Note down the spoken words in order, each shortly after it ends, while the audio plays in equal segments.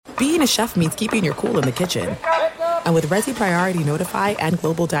Being a chef means keeping your cool in the kitchen. And with Resi Priority Notify and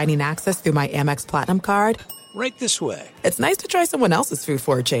Global Dining Access through my Amex Platinum card, right this way. It's nice to try someone else's food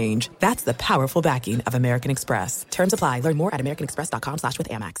for a change. That's the powerful backing of American Express. Terms apply. Learn more at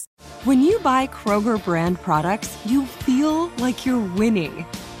americanexpress.com/withAmex. When you buy Kroger brand products, you feel like you're winning.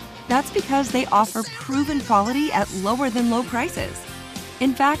 That's because they offer proven quality at lower than low prices.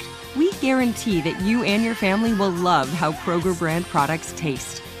 In fact, we guarantee that you and your family will love how Kroger brand products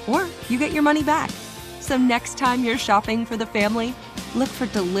taste, or you get your money back. So next time you're shopping for the family, look for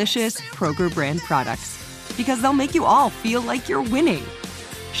delicious Kroger brand products, because they'll make you all feel like you're winning.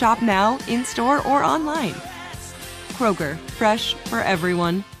 Shop now, in-store, or online. Kroger, fresh for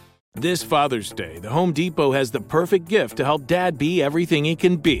everyone. This Father's Day, the Home Depot has the perfect gift to help Dad be everything he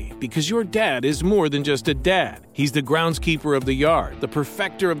can be, because your dad is more than just a dad. He's the groundskeeper of the yard, the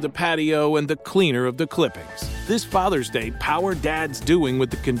perfecter of the patio, and the cleaner of the clippings. This Father's Day, power Dad's doing with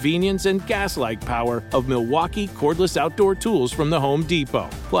the convenience and gas-like power of Milwaukee cordless outdoor tools from the Home Depot.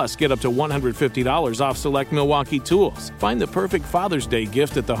 Plus, get up to $150 off select Milwaukee tools. Find the perfect Father's Day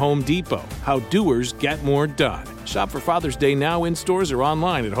gift at the Home Depot. How doers get more done. Shop for Father's Day now in stores or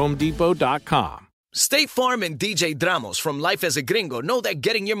online at homedepot.com. State Farm and DJ Dramos from Life as a Gringo know that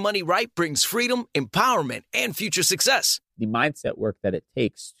getting your money right brings freedom, empowerment, and future success. The mindset work that it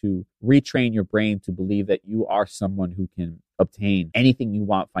takes to retrain your brain to believe that you are someone who can obtain anything you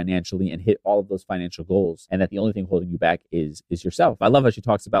want financially and hit all of those financial goals, and that the only thing holding you back is yourself. I love how she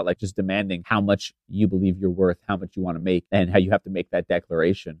talks about like just demanding how much you believe you're worth, how much you want to make, and how you have to make that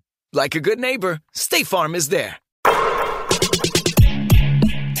declaration. Like a good neighbor, State Farm is there.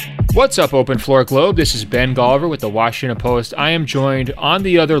 What's up, Open Floor Globe? This is Ben Golliver with the Washington Post. I am joined on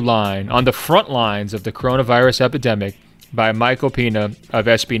the other line, on the front lines of the coronavirus epidemic, by Michael Pina of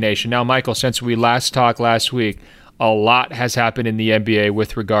SB Nation. Now, Michael, since we last talked last week, a lot has happened in the NBA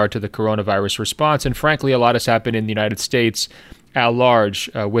with regard to the coronavirus response, and frankly, a lot has happened in the United States at large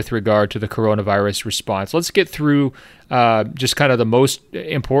with regard to the coronavirus response. Let's get through just kind of the most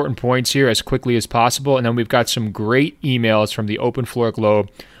important points here as quickly as possible, and then we've got some great emails from the Open Floor Globe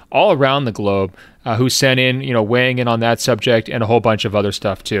all around the globe who sent in, weighing in on that subject and a whole bunch of other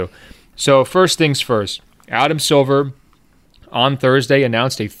stuff too. So first things first, Adam Silver on Thursday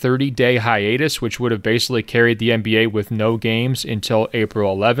announced a 30-day hiatus, which would have basically carried the NBA with no games until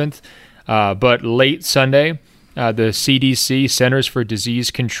April 11th. But late Sunday, the CDC, Centers for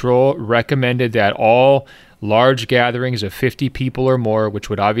Disease Control, recommended that all large gatherings of 50 people or more, which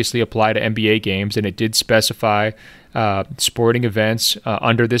would obviously apply to NBA games, and it did specify sporting events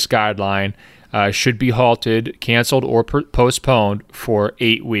under this guideline, should be halted, canceled, or postponed for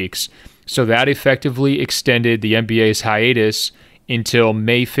 8 weeks. So that effectively extended the NBA's hiatus until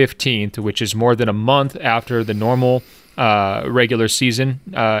May 15th, which is more than a month after the normal regular season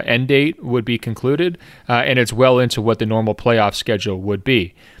end date would be concluded, and it's well into what the normal playoff schedule would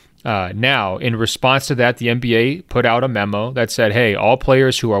be. Now, in response to that, the NBA put out a memo that said, hey, all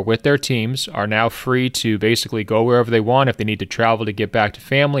players who are with their teams are now free to basically go wherever they want. If they need to travel to get back to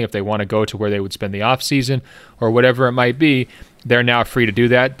family, if they want to go to where they would spend the off season or whatever it might be, they're now free to do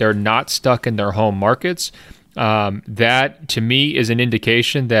that. They're not stuck in their home markets. That, to me, is an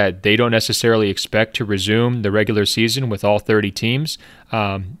indication that they don't necessarily expect to resume the regular season with all 30 teams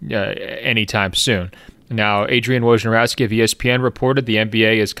anytime soon. Now, Adrian Wojnarowski of ESPN reported the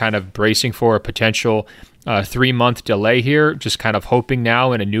NBA is kind of bracing for a potential 3-month delay here, just kind of hoping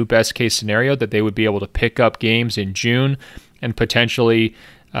now in a new best-case scenario that they would be able to pick up games in June and potentially,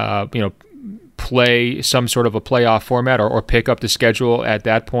 play some sort of a playoff format or pick up the schedule at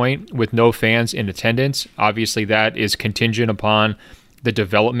that point with no fans in attendance. Obviously, that is contingent upon the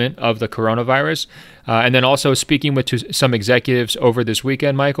development of the coronavirus. And then also speaking with some executives over this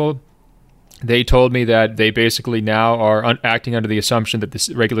weekend, Michael, they told me that they basically now are acting under the assumption that this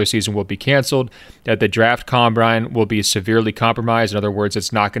regular season will be canceled, that the draft combine will be severely compromised. In other words,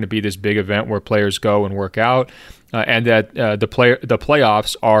 it's not going to be this big event where players go and work out, and that the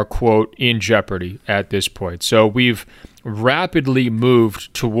playoffs are, quote, in jeopardy at this point. So we've rapidly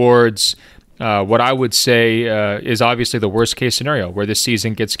moved towards what I would say is obviously the worst case scenario, where this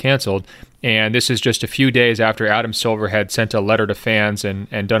season gets canceled. And this is just a few days after Adam Silver had sent a letter to fans and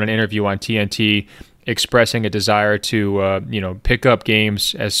done an interview on TNT expressing a desire to pick up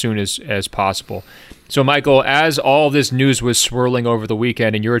games as soon as possible. So, Michael, as all this news was swirling over the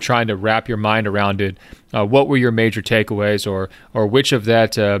weekend and you were trying to wrap your mind around it, what were your major takeaways, or which of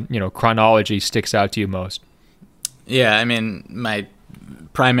that chronology sticks out to you most? Yeah, I mean, my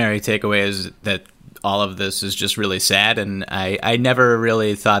primary takeaway is that all of this is just really sad, and I never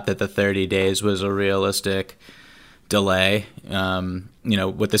really thought that the 30 days was a realistic delay.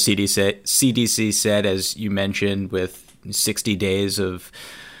 What the CDC said, as you mentioned, with 60 days of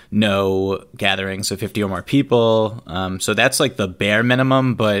no gatherings of 50 or more people. So that's like the bare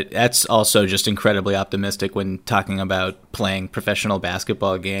minimum, but that's also just incredibly optimistic when talking about playing professional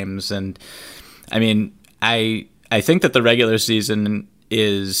basketball games. And I mean, I think that the regular season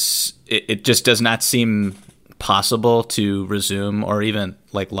it just does not seem possible to resume or even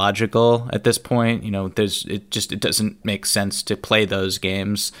like logical at this point. It doesn't make sense to play those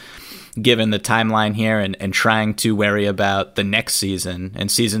games given the timeline here and trying to worry about the next season and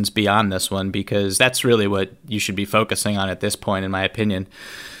seasons beyond this one, because that's really what you should be focusing on at this point, in my opinion.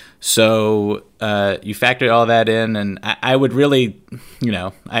 So you factor all that in, and I would really,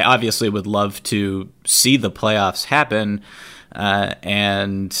 I obviously would love to see the playoffs happen,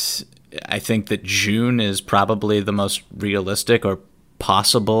 and I think that June is probably the most realistic or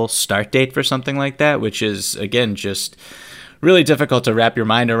possible start date for something like that, which is, again, just really difficult to wrap your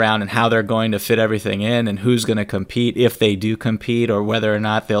mind around, and how they're going to fit everything in and who's going to compete, if they do compete, or whether or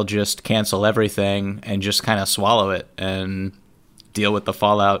not they'll just cancel everything and just kind of swallow it and deal with the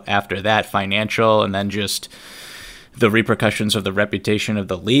fallout after that, financial, and then just the repercussions of the reputation of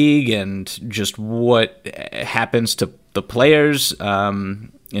the league and just what happens to the players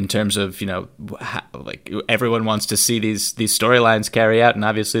in terms of, like everyone wants to see these storylines carry out, and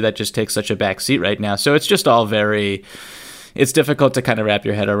obviously that just takes such a back seat right now. So it's just all it's difficult to kind of wrap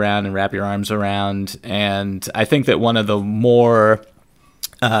your head around and wrap your arms around. And I think that one of the more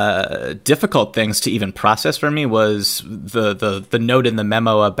difficult things to even process for me was the note in the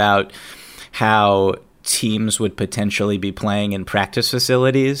memo about how teams would potentially be playing in practice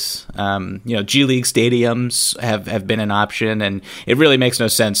facilities. G League stadiums have been an option, and it really makes no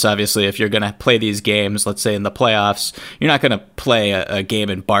sense, obviously, if you're going to play these games, let's say in the playoffs, you're not going to play a game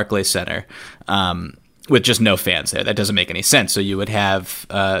in Barclays Center with just no fans there. That doesn't make any sense. So you would have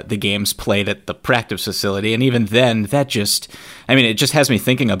the games played at the practice facility. And even then, it just has me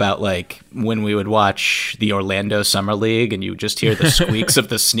thinking about like when we would watch the Orlando Summer League and you just hear the squeaks of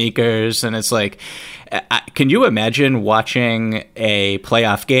the sneakers. And it's like, can you imagine watching a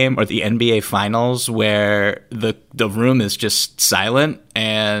playoff game or the NBA Finals where the room is just silent,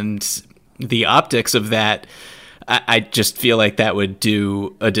 and the optics of that, I just feel like that would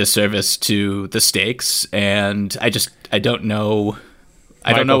do a disservice to the stakes, and I don't know.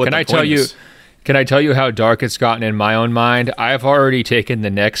 I don't know what the point is. Can I tell you how dark it's gotten in my own mind? I've already taken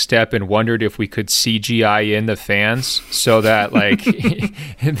the next step and wondered if we could CGI in the fans so that like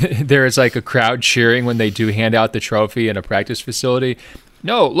there is like a crowd cheering when they do hand out the trophy in a practice facility.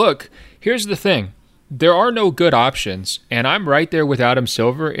 No, look, here's the thing. There are no good options, and I'm right there with Adam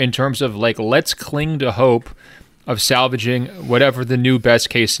Silver in terms of like, let's cling to hope of salvaging whatever the new best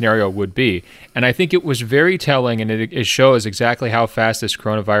case scenario would be. And I think it was very telling, and it shows exactly how fast this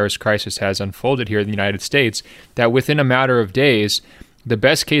coronavirus crisis has unfolded here in the United States, that within a matter of days, the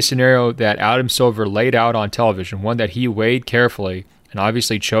best case scenario that Adam Silver laid out on television, one that he weighed carefully and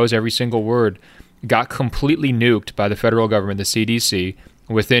obviously chose every single word, got completely nuked by the federal government, the CDC,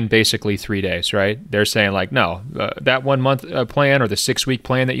 within basically 3 days, right? They're saying like, no, that 1 month plan or the 6 week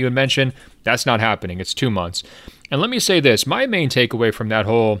plan that you had mentioned, that's not happening. It's 2 months. And let me say this, my main takeaway from that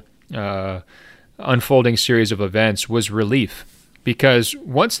whole unfolding series of events was relief. Because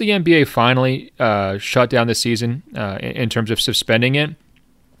once the NBA finally shut down the season in terms of suspending it,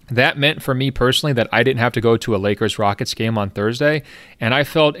 that meant for me personally that I didn't have to go to a Lakers-Rockets game on Thursday, and I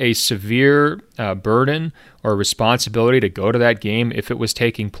felt a severe burden or responsibility to go to that game if it was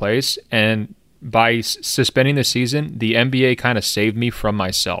taking place. And by suspending the season, the NBA kind of saved me from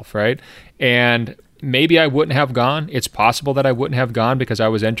myself, right? And maybe I wouldn't have gone. It's possible that I wouldn't have gone because I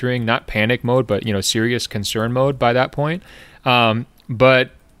was entering not panic mode, but serious concern mode by that point.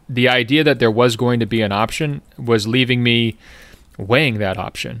 But the idea that there was going to be an option was leaving me weighing that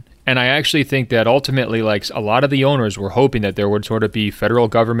option. And I actually think that ultimately, like, a lot of the owners were hoping that there would sort of be federal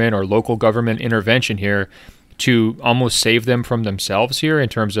government or local government intervention here to almost save them from themselves here in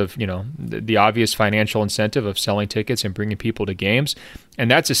terms of, the obvious financial incentive of selling tickets and bringing people to games. And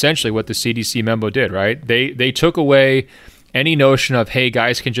that's essentially what the CDC memo did, right? They took away any notion of, hey,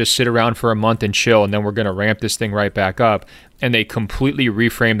 guys can just sit around for a month and chill, and then we're going to ramp this thing right back up. And they completely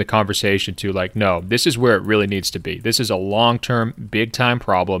reframed the conversation to like, no, this is where it really needs to be. This is a long-term, big-time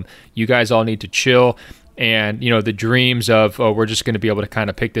problem. You guys all need to chill. And, the dreams of, oh, we're just going to be able to kind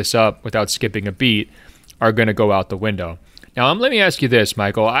of pick this up without skipping a beat are going to go out the window. Now, let me ask you this,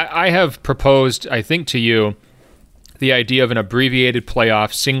 Michael. I have proposed, I think, to you the idea of an abbreviated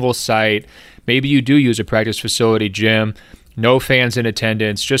playoff, single site. Maybe you do use a practice facility gym no fans in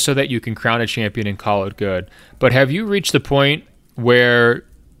attendance, just so that you can crown a champion and call it good. But have you reached the point where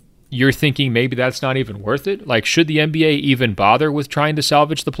you're thinking maybe that's not even worth it? Like, should the NBA even bother with trying to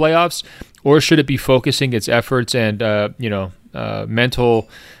salvage the playoffs, or should it be focusing its efforts and mental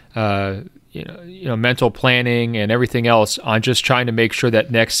mental planning and everything else on just trying to make sure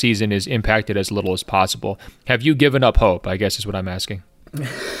that next season is impacted as little as possible? Have you given up hope, I guess is what I'm asking.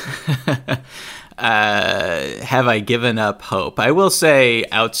 Have I given up hope? I will say,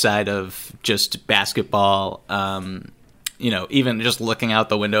 outside of just basketball, even just looking out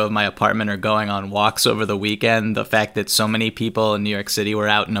the window of my apartment or going on walks over the weekend, the fact that so many people in New York City were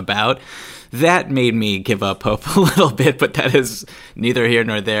out and about, that made me give up hope a little bit, but that is neither here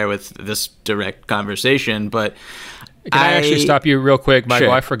nor there with this direct conversation. But can I actually stop you real quick, Michael?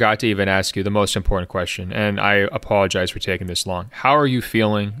 Sure. I forgot to even ask you the most important question, and I apologize for taking this long. How are you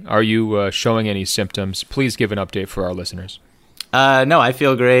feeling? Are you showing any symptoms? Please give an update for our listeners. No, I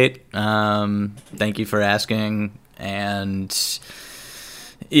feel great. Thank you for asking. And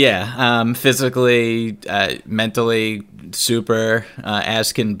physically, mentally, super,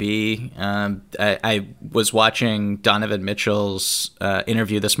 as can be. I was watching Donovan Mitchell's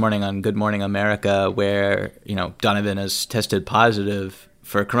interview this morning on Good Morning America, where, Donovan has tested positive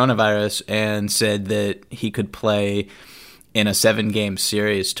for coronavirus and said that he could play in a 7-game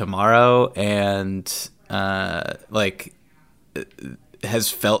series tomorrow, and has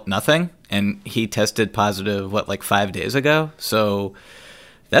felt nothing. And he tested positive, 5 days ago? So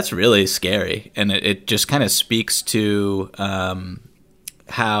that's really scary. And it just kind of speaks to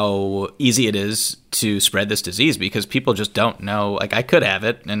how easy it is to spread this disease, because people just don't know. Like, I could have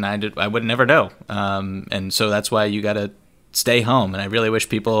it, and I would never know. And so that's why you got to stay home. And I really wish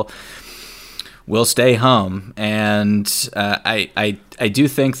people will stay home. And I do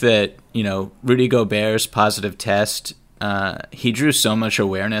think that, Rudy Gobert's positive test, he drew so much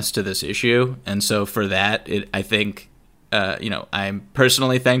awareness to this issue. And so for that, I think, I'm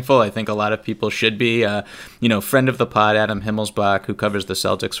personally thankful. I think a lot of people should be. Friend of the pod, Adam Himmelsbach, who covers the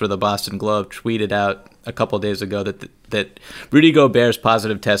Celtics for the Boston Globe, tweeted out a couple of days ago that Rudy Gobert's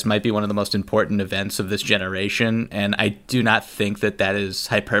positive test might be one of the most important events of this generation. And I do not think that is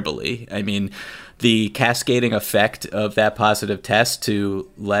hyperbole. I mean, the cascading effect of that positive test to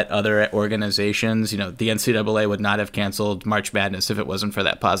let other organizations, the NCAA would not have canceled March Madness if it wasn't for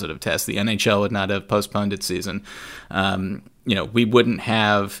that positive test. The NHL would not have postponed its season. We wouldn't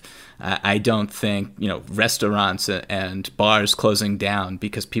have, I don't think, restaurants and bars closing down,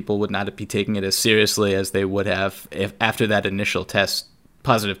 because people would not be taking it as seriously as they would have after that initial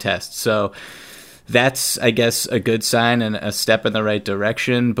positive test. So that's, I guess, a good sign and a step in the right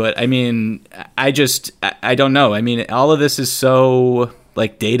direction. But I mean, I don't know. I mean, all of this is so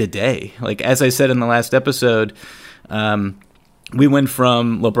day to day. Like, as I said in the last episode, we went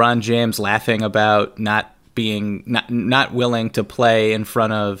from LeBron James laughing about not willing to play in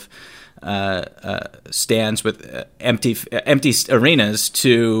front of stands with empty arenas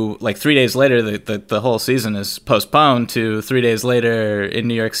to 3 days later the whole season is postponed, to 3 days later in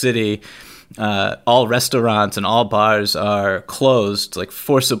New York City, all restaurants and all bars are closed,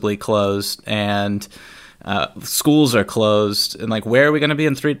 forcibly closed, and schools are closed. And where are we going to be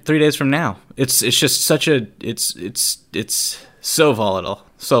in three days from now? It's just such a it's so volatile.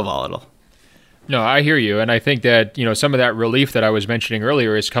 No, I hear you. And I think that, some of that relief that I was mentioning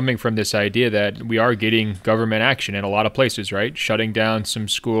earlier is coming from this idea that we are getting government action in a lot of places, right? Shutting down some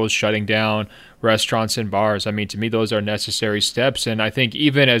schools, shutting down restaurants and bars. I mean, to me, those are necessary steps. And I think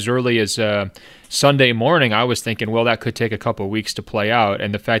even as early as Sunday morning, I was thinking, well, that could take a couple of weeks to play out.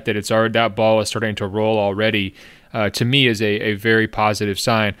 And the fact that that ball is starting to roll already, to me, is a very positive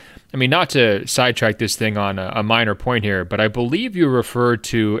sign. I mean, not to sidetrack this thing on a minor point here, but I believe you referred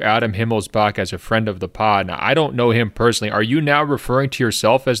to Adam Himmelsbach as a friend of the pod. Now, I don't know him personally. Are you now referring to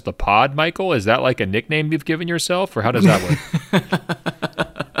yourself as the pod, Michael? Is that like a nickname you've given yourself, or how does that work?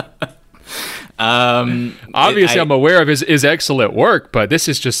 Obviously, I'm aware of his excellent work, but this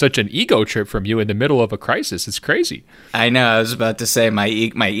is just such an ego trip from you in the middle of a crisis. It's crazy. I know. I was about to say my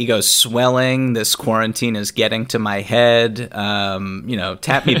ego's swelling. This quarantine is getting to my head.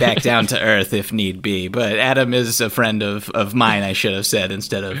 Tap me back down to earth if need be. But Adam is a friend of mine, I should have said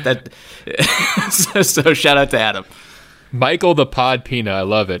instead of that. So shout out to Adam. Michael the Pod Pina. I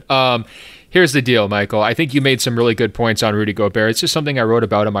love it. Here's the deal, Michael. I think you made some really good points on Rudy Gobert. It's just something I wrote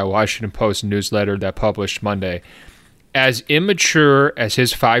about in my Washington Post newsletter that published Monday. As immature as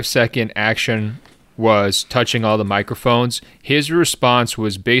his 5-second action was touching all the microphones, his response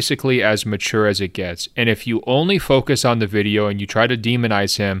was basically as mature as it gets. And if you only focus on the video and you try to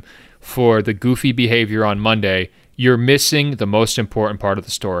demonize him for the goofy behavior on Monday, you're missing the most important part of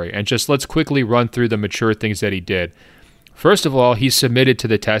the story. And just let's quickly run through the mature things that he did. First of all, he submitted to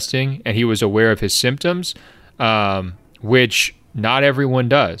the testing and he was aware of his symptoms, which not everyone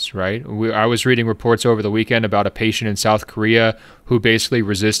does, right? I was reading reports over the weekend about a patient in South Korea who basically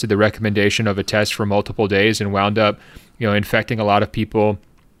resisted the recommendation of a test for multiple days and wound up, infecting a lot of people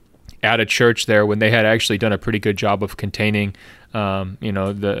at a church there when they had actually done a pretty good job of containing,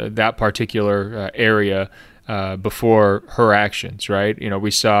 that particular area before her actions, right?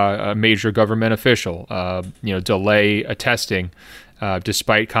 We saw a major government official, delay a testing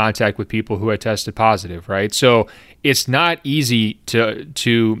despite contact with people who had tested positive, right? So it's not easy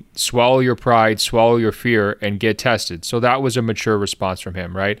to swallow your pride, swallow your fear, and get tested. So that was a mature response from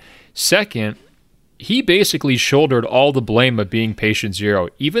him, right? Second, he basically shouldered all the blame of being patient zero,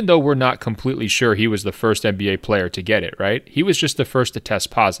 even though we're not completely sure he was the first NBA player to get it, right? He was just the first to test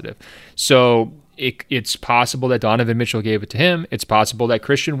positive. So it's possible that Donovan Mitchell gave it to him. It's possible that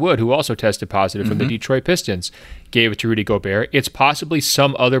Christian Wood, who also tested positive from the Detroit Pistons, gave it to Rudy Gobert. It's possibly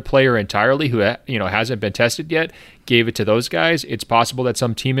some other player entirely who hasn't been tested yet gave it to those guys. It's possible that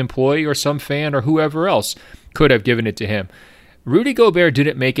some team employee or some fan or whoever else could have given it to him. Rudy Gobert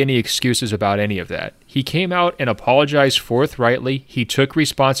didn't make any excuses about any of that. He came out and apologized forthrightly. He took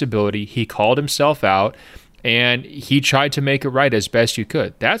responsibility. He called himself out. And he tried to make it right as best you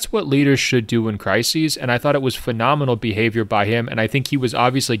could. That's what leaders should do in crises, and I thought it was phenomenal behavior by him, and I think he was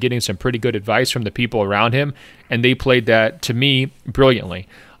obviously getting some pretty good advice from the people around him, and they played that, to me, brilliantly.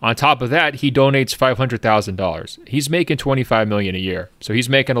 On top of that, he donates $500,000. He's making $25 million a year, so he's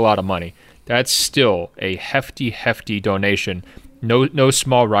making a lot of money. That's still a hefty, hefty donation. No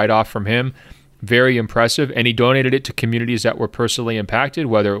small write-off from him. Very impressive, and he donated it to communities that were personally impacted,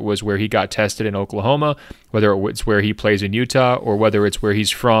 whether it was where he got tested in Oklahoma, whether it's where he plays in Utah, or whether it's where he's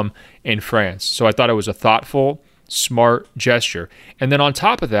from in France. So I thought it was a thoughtful, smart gesture. And then on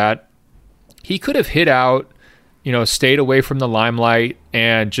top of that, he could have hit out, stayed away from the limelight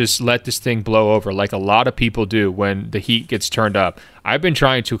and just let this thing blow over like a lot of people do when the heat gets turned up. I've been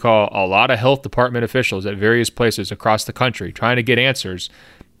trying to call a lot of health department officials at various places across the country, trying to get answers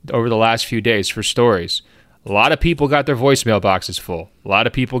over the last few days for stories. A lot of people got their voicemail boxes full. A lot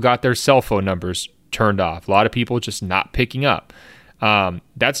of people got their cell phone numbers turned off. A lot of people just not picking up.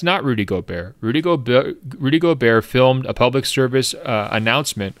 That's not Rudy Gobert. Rudy Gobert filmed a public service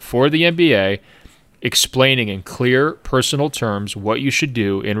announcement for the NBA explaining in clear personal terms what you should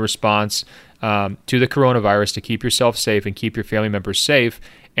do in response to the coronavirus to keep yourself safe and keep your family members safe.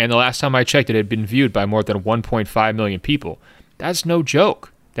 And the last time I checked, it had been viewed by more than 1.5 million people. That's no joke.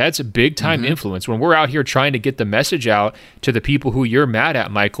 That's a big-time influence. When we're out here trying to get the message out to the people who you're mad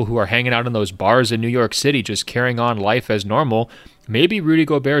at, Michael, who are hanging out in those bars in New York City just carrying on life as normal, maybe Rudy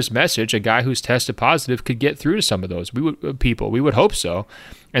Gobert's message, a guy who's tested positive, could get through to some of those people. We would hope so.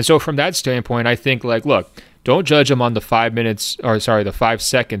 And so from that standpoint, I think, look, don't judge him on the 5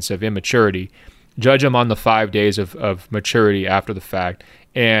 seconds of immaturity. Judge him on the 5 days of maturity after the fact.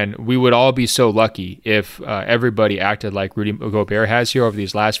 And we would all be so lucky if everybody acted like Rudy Gobert has here over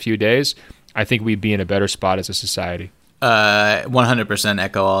these last few days. I think we'd be in a better spot as a society. 100%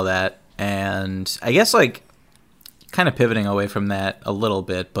 echo all that. And I guess kind of pivoting away from that a little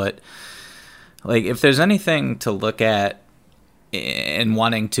bit, but if there's anything to look at in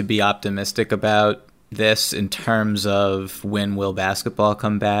wanting to be optimistic about this in terms of when will basketball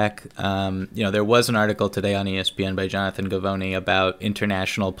come back. There was an article today on ESPN by Jonathan Gavoni about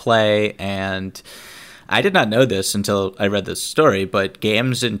international play, and I did not know this until I read this story, but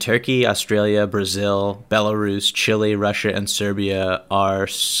games in Turkey, Australia, Brazil, Belarus, Chile, Russia, and Serbia are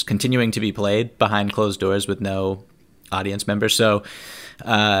continuing to be played behind closed doors with no audience members. So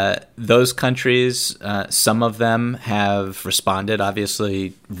those countries, some of them have responded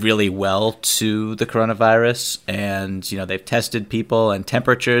obviously really well to the coronavirus, and they've tested people, and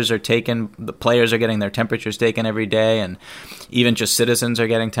temperatures are taken. The players are getting their temperatures taken every day, and even just citizens are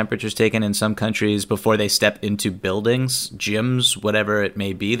getting temperatures taken in some countries before they step into buildings, gyms, whatever it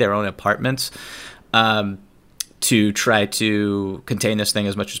may be, their own apartments, to try to contain this thing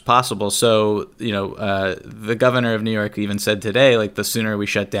as much as possible. So, the governor of New York even said today, the sooner we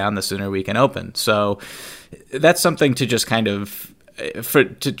shut down, the sooner we can open. So that's something to just kind of,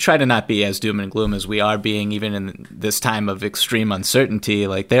 to try to not be as doom and gloom as we are being, even in this time of extreme uncertainty.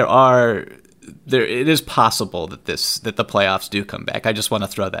 It is possible that the playoffs do come back. I just want to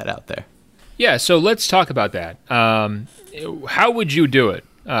throw that out there. Yeah. So let's talk about that. How would you do it?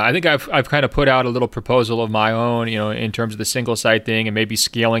 I think I've kind of put out a little proposal of my own, in terms of the single site thing and maybe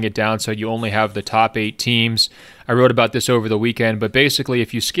scaling it down so you only have the top 8 teams. I wrote about this over the weekend, but basically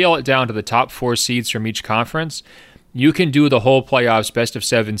if you scale it down to the top 4 seeds from each conference, you can do the whole playoffs best of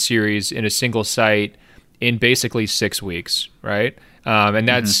 7 series in a single site in basically 6 weeks, right? And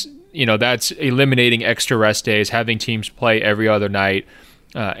that's that's eliminating extra rest days, having teams play every other night,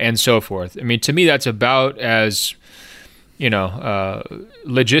 and so forth. I mean, to me, that's about as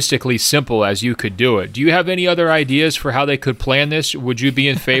logistically simple as you could do it. Do you have any other ideas for how they could plan this? Would you be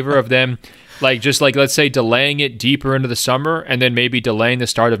in favor of them, let's say delaying it deeper into the summer and then maybe delaying the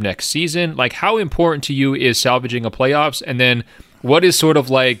start of next season? Like, how important to you is salvaging a playoffs? And then what is sort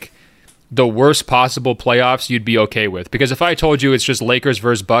of like the worst possible playoffs you'd be okay with? Because if I told you it's just Lakers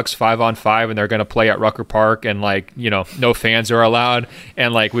versus Bucks 5-on-5 and they're going to play at Rucker Park and no fans are allowed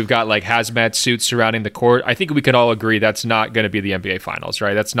and we've got hazmat suits surrounding the court, I think we could all agree that's not going to be the NBA Finals,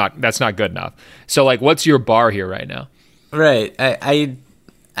 right? That's not good enough. So what's your bar here right now? Right.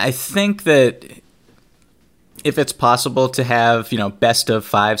 I think that if it's possible to have best of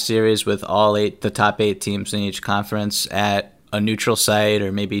 5 series with the top 8 teams in each conference at a neutral site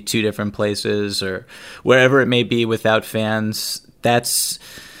or maybe 2 different places or wherever it may be without fans, that's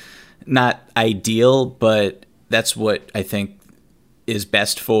not ideal, but that's what I think is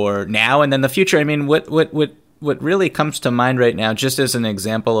best for now and then the future. I mean, what really comes to mind right now, just as an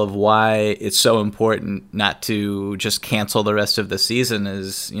example of why it's so important not to just cancel the rest of the season,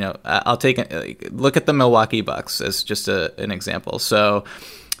 is I'll look at the Milwaukee Bucks as just an example.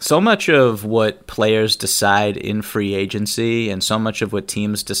 So much of what players decide in free agency and so much of what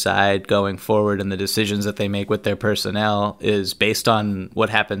teams decide going forward and the decisions that they make with their personnel is based on what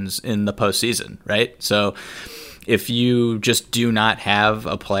happens in the postseason, right? So if you just do not have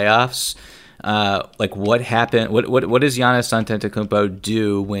a playoffs, what happened? What does Giannis Antetokounmpo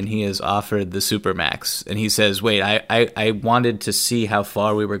do when he is offered the Supermax and he says, "Wait, I wanted to see how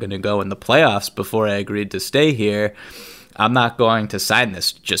far we were going to go in the playoffs before I agreed to stay here. I'm not going to sign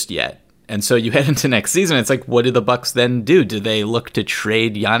this just yet." And so you head into next season. It's what do the Bucks then do? Do they look to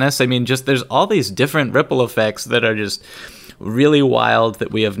trade Giannis? I mean, there's all these different ripple effects that are just really wild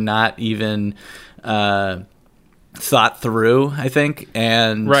that we have not even thought through, I think.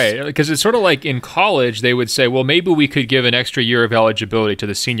 And right, because it's sort of like in college, they would say, well, maybe we could give an extra year of eligibility to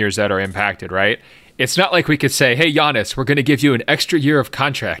the seniors that are impacted, right? It's not like we could say, hey, Giannis, we're going to give you an extra year of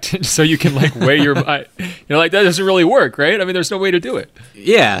contract so you can weigh your that doesn't really work, right? I mean, there's no way to do it.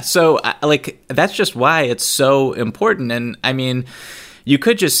 Yeah. So that's just why it's so important. And I mean, you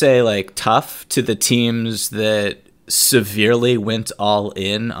could just say tough to the teams that severely went all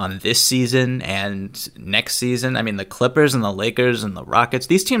in on this season and next season. I mean, the Clippers and the Lakers and the Rockets,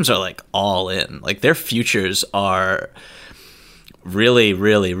 these teams are all in. Their futures are really,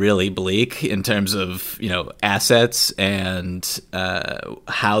 really, really bleak in terms of assets and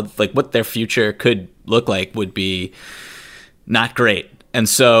how what their future could look like would be not great. And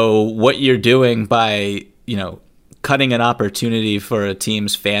so what you're doing by cutting an opportunity for a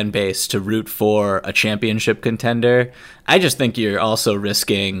team's fan base to root for a championship contender, I just think you're also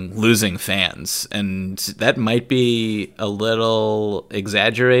risking losing fans. And that might be a little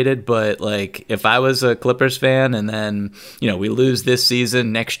exaggerated, but if I was a Clippers fan and then, we lose this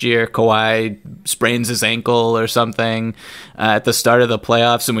season, next year Kawhi sprains his ankle or something at the start of the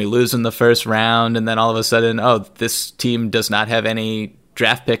playoffs and we lose in the first round, and then all of a sudden, this team does not have any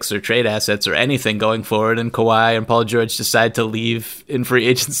draft picks or trade assets or anything going forward, and Kawhi and Paul George decide to leave in free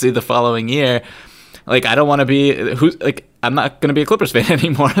agency the following year. I don't want to be I'm not going to be a Clippers fan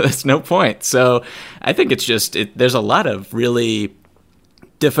anymore. That's no point. So I think it's just there's a lot of really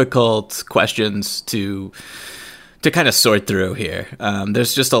difficult questions to kind of sort through here.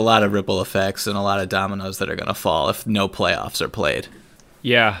 There's just a lot of ripple effects and a lot of dominoes that are going to fall if no playoffs are played.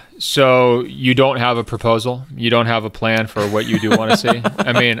 Yeah. So you don't have a proposal? You don't have a plan for what you do want to see?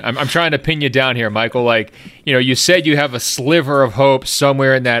 I mean, I'm trying to pin you down here, Michael. You said you have a sliver of hope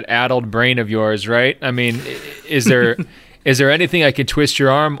somewhere in that addled brain of yours, right? I mean, is there anything I can twist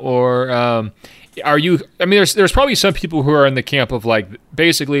your arm, or are you? I mean, there's probably some people who are in the camp of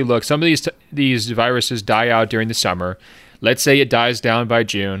basically, look, some of these viruses die out during the summer. Let's say it dies down by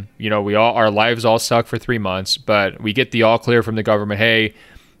June. Our lives all suck for 3 months, but we get the all clear from the government. Hey,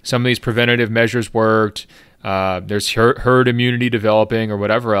 some of these preventative measures worked. There's herd immunity developing or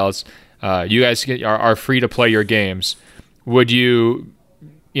whatever else. You guys are free to play your games. Would you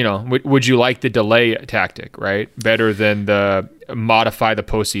like the delay tactic, right? Better than the modify the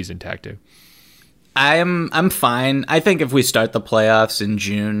postseason tactic? I'm fine. I think if we start the playoffs in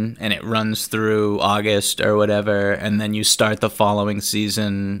June and it runs through August or whatever, and then you start the following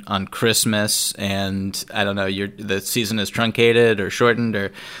season on Christmas, and I don't know, the season is truncated or shortened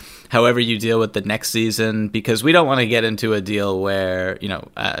or however you deal with the next season, because we don't want to get into a deal where,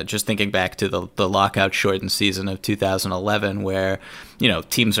 just thinking back to the lockout shortened season of 2011, where,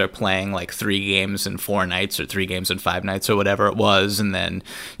 teams are playing like 3 games in 4 nights or 3 games in 5 nights or whatever it was. And then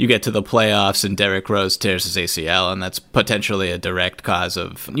you get to the playoffs and Derrick Rose tears his ACL, and that's potentially a direct cause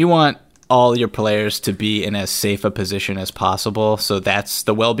of, you want all your players to be in as safe a position as possible. So that's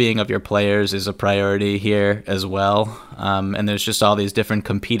the well-being of your players is a priority here as well. And there's just all these different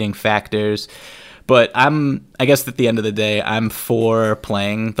competing factors. But I guess at the end of the day, I'm for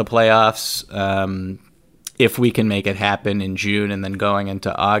playing the playoffs if we can make it happen in June and then going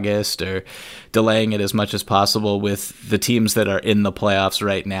into August, or delaying it as much as possible with the teams that are in the playoffs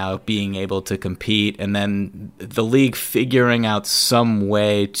right now being able to compete, and then the league figuring out some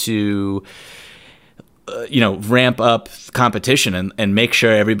way to ramp up competition and make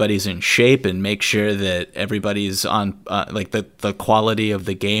sure everybody's in shape, and make sure that everybody's on the quality of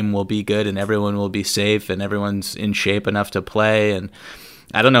the game will be good and everyone will be safe and everyone's in shape enough to play. And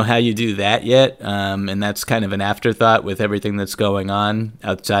I don't know how you do that yet, and that's kind of an afterthought with everything that's going on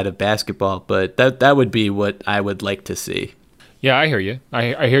outside of basketball, but that would be what I would like to see. Yeah, I hear you.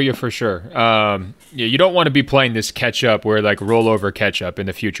 I hear you for sure. You don't want to be playing this catch-up where like rollover catch-up in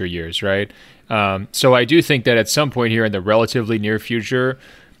the future years, right? So I do think that at some point here in the relatively near future,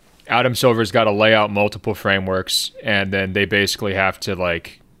 Adam Silver's got to lay out multiple frameworks, and then they basically have to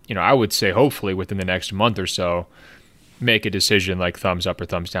I would say hopefully within the next month or so, make a decision like thumbs up or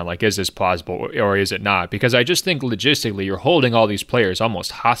thumbs down, like is this plausible or is it not? Because I just think logistically you're holding all these players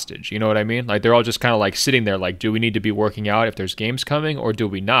almost hostage, you know what I mean? Like they're all just kind of like sitting there like, do we need to be working out if there's games coming or do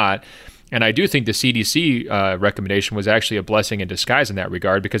we not? And I do think the CDC recommendation was actually a blessing in disguise in that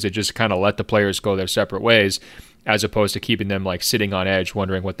regard, because it just kind of let the players go their separate ways as opposed to keeping them like sitting on edge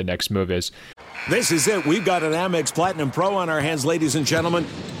wondering what the next move is. This is it. We've got an Amex Platinum Pro on our hands, ladies and gentlemen.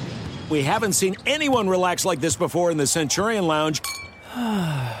 We haven't seen anyone relax like this before in the Centurion Lounge.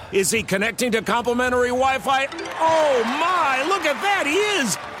 Is he connecting to complimentary Wi-Fi? Oh, my! Look at that! He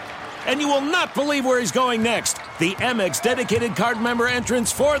is! And you will not believe where he's going next. The Amex dedicated card member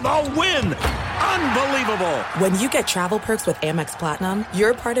entrance for the win! Unbelievable! When you get travel perks with Amex Platinum,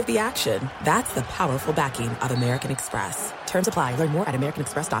 you're part of the action. That's the powerful backing of American Express. Terms apply. Learn more at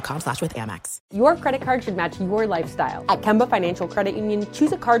americanexpress.com/withAmex. Your credit card should match your lifestyle. At Kemba Financial Credit Union,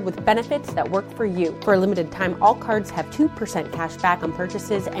 choose a card with benefits that work for you. For a limited time, all cards have 2% cash back on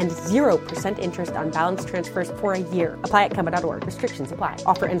purchases and 0% interest on balance transfers for a year. Apply at Kemba.org. Restrictions apply.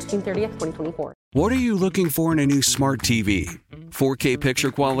 Offer ends June 30th, 2024. What are you looking for in a new smart TV? 4K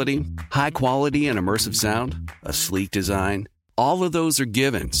picture quality? High quality and immersive sound? A sleek design? All of those are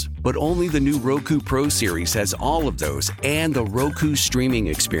givens, but only the new Roku Pro Series has all of those and the Roku streaming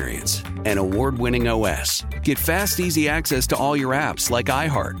experience, an award-winning OS. Get fast, easy access to all your apps like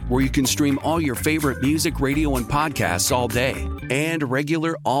iHeart, where you can stream all your favorite music, radio, and podcasts all day, and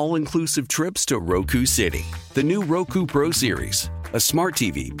regular all-inclusive trips to Roku City. The new Roku Pro Series, a smart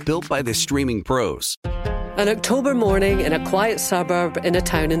TV built by the streaming pros. An October morning in a quiet suburb in a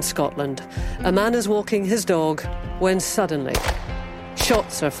town in Scotland. A man is walking his dog when suddenly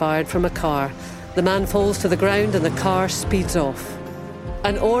shots are fired from a car. The man falls to the ground and the car speeds off.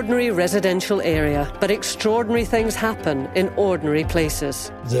 An ordinary residential area, but extraordinary things happen in ordinary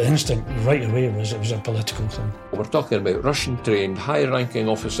places. The instinct right away was it was a political thing. We're talking about Russian-trained, high-ranking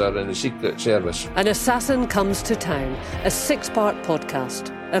officer in the Secret Service. An Assassin Comes to Town, a 6-part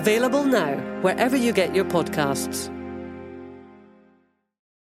podcast. Available now, wherever you get your podcasts.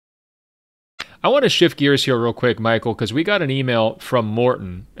 I want to shift gears here real quick, Michael, because we got an email from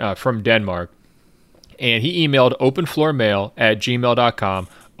Morten from Denmark. And he emailed openfloormail@gmail.com,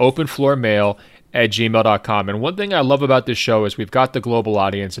 openfloormail@gmail.com. And one thing I love about this show is we've got the global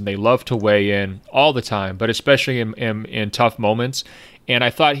audience, and they love to weigh in all the time, but especially in tough moments. And I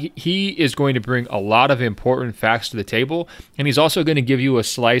thought he is going to bring a lot of important facts to the table, and he's also going to give you a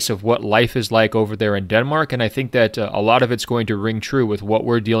slice of what life is like over there in Denmark. And I think that a lot of it's going to ring true with what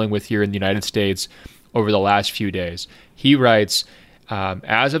we're dealing with here in the United States over the last few days. He writes,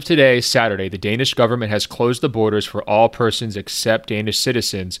 as of today, Saturday, the Danish government has closed the borders for all persons except Danish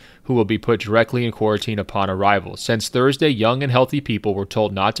citizens who will be put directly in quarantine upon arrival. Since Thursday, young and healthy people were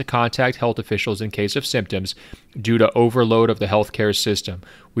told not to contact health officials in case of symptoms due to overload of the healthcare system.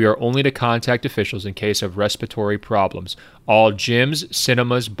 We are only to contact officials in case of respiratory problems. All gyms,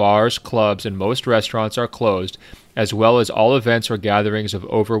 cinemas, bars, clubs, and most restaurants are closed, as well as all events or gatherings of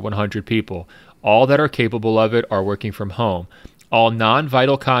over 100 people. All that are capable of it are working from home. All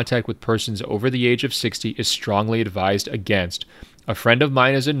non-vital contact with persons over the age of 60 is strongly advised against. A friend of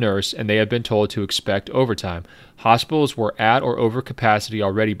mine is a nurse, and they have been told to expect overtime. Hospitals were at or over capacity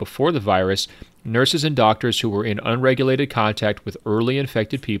already before the virus. Nurses and doctors who were in unregulated contact with early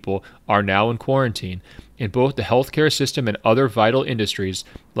infected people are now in quarantine. In both the healthcare system and other vital industries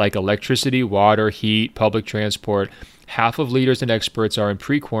like electricity, water, heat, public transport, half of leaders and experts are in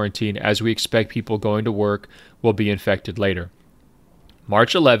pre-quarantine as we expect people going to work will be infected later.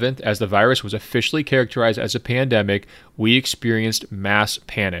 March 11th, as the virus was officially characterized as a pandemic, we experienced mass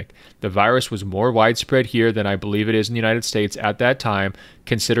panic. The virus was more widespread here than I believe it is in the United States at that time,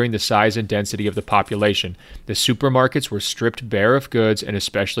 considering the size and density of the population. The supermarkets were stripped bare of goods and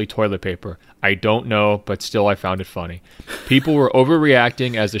especially toilet paper. I don't know, but still I found it funny. People were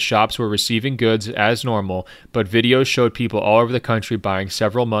overreacting as the shops were receiving goods as normal, but videos showed people all over the country buying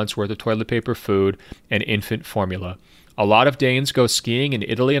several months' worth of toilet paper, food, and infant formula. A lot of Danes go skiing in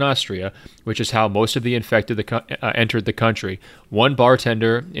Italy and Austria, which is how most of the infected entered the country. One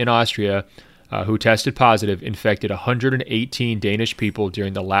bartender in Austria who tested positive infected 118 Danish people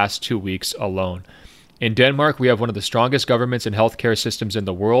during the last 2 weeks alone. In Denmark, we have one of the strongest governments and healthcare systems in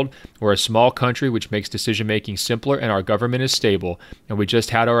the world. We're a small country which makes decision-making simpler, and our government is stable, and we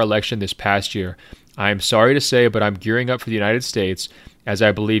just had our election this past year. I am sorry to say, but I'm gearing up for the United States, as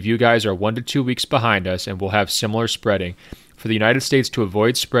I believe you guys are 1 to 2 weeks behind us and will have similar spreading. For the United States to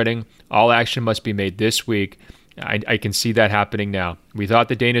avoid spreading, all action must be made this week. I can see that happening now. We thought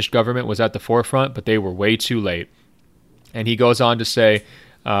the Danish government was at the forefront, but they were way too late. And he goes on to say,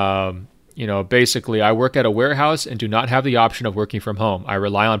 basically, I work at a warehouse and do not have the option of working from home. I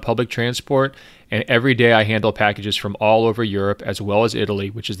rely on public transport, and every day I handle packages from all over Europe as well as Italy,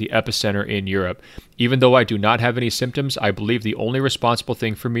 which is the epicenter in Europe. Even though I do not have any symptoms, I believe the only responsible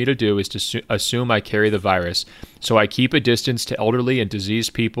thing for me to do is to assume I carry the virus. So I keep a distance to elderly and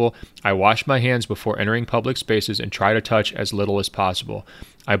diseased people. I wash my hands before entering public spaces and try to touch as little as possible.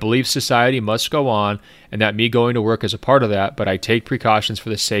 I believe society must go on and that me going to work is a part of that, but I take precautions for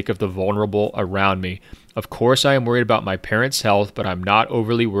the sake of the vulnerable around me. Of course, I am worried about my parents' health, but I'm not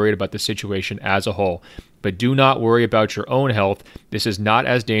overly worried about the situation as a whole. But do not worry about your own health. This is not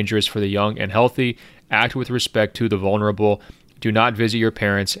as dangerous for the young and healthy. Act with respect to the vulnerable. Do not visit your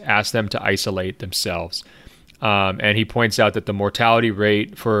parents. Ask them to isolate themselves. And he points out that the mortality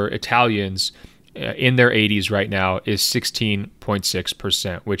rate for Italians in their 80s right now is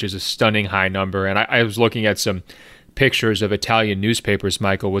 16.6%, which is a stunning high number. And I was looking at some pictures of Italian newspapers,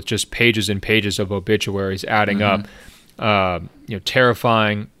 Michael, with just pages and pages of obituaries adding up.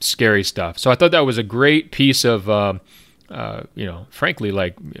 Terrifying, scary stuff. So I thought that was a great piece of,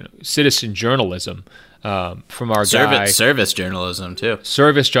 citizen journalism from our guy. Service journalism, too.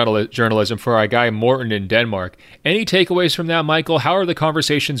 Service journalism for our guy Morten in Denmark. Any takeaways from that, Michael? How are the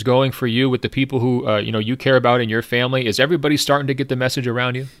conversations going for you with the people who, you care about in your family? Is everybody starting to get the message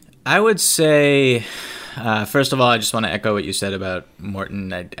around you? I would say, first of all, I just want to echo what you said about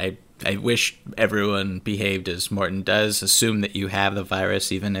Morten. I wish everyone behaved as Morten does. Assume that you have the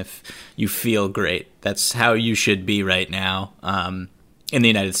virus, even if you feel great. That's how you should be right now in the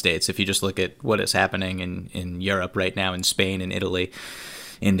United States. If you just look at what is happening in Europe right now, in Spain, in Italy,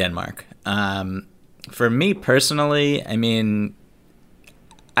 in Denmark. For me personally, I mean,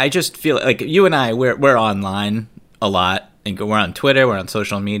 I just feel like you and I, we're online a lot. We're on Twitter, we're on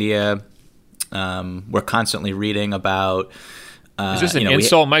social media. We're constantly reading about... Is this an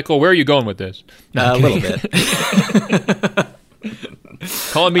insult, Michael? Where are you going with this? A little bit.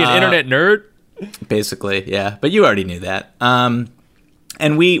 Calling me an internet nerd? Basically, yeah. But you already knew that. And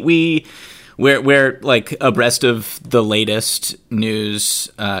we're like abreast of the latest news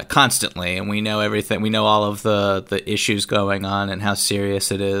constantly, and we know everything. We know all of the issues going on and how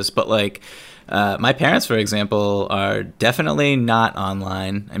serious it is. But like, my parents, for example, are definitely not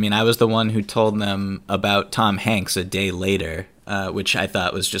online. I mean, I was the one who told them about Tom Hanks a day later. Which I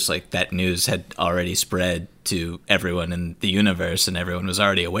thought was just like that news had already spread to everyone in the universe and everyone was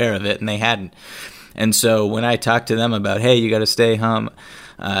already aware of it, and they hadn't. And so when I talked to them about, hey, you got to stay home,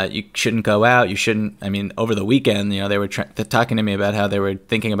 you shouldn't go out, you shouldn't, I mean, over the weekend, they were talking to me about how they were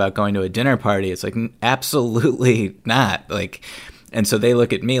thinking about going to a dinner party. It's like, absolutely not. Like, and so they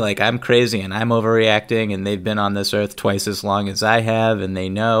look at me like I'm crazy and I'm overreacting, and they've been on this earth twice as long as I have, and they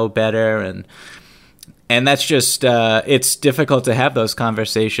know better, and that's just, it's difficult to have those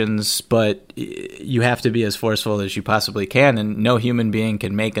conversations, but you have to be as forceful as you possibly can, and no human being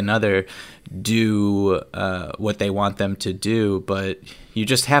can make another do what they want them to do, but you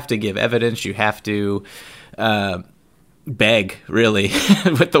just have to give evidence. You have to beg, really,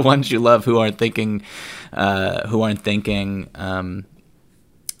 with the ones you love who aren't thinking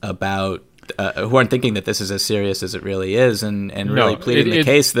about thinking that this is as serious as it really is, and really pleading the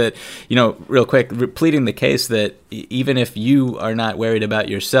case that, real quick, pleading the case that even if you are not worried about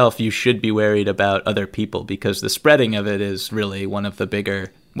yourself, you should be worried about other people, because the spreading of it is really one of the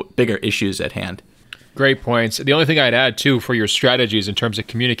bigger issues at hand. Great points. The only thing I'd add, too, for your strategies in terms of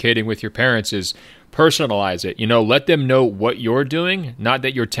communicating with your parents is personalize it. Let them know what you're doing, not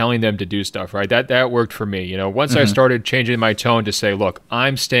that you're telling them to do stuff, right? That worked for me. Once I started changing my tone to say, look,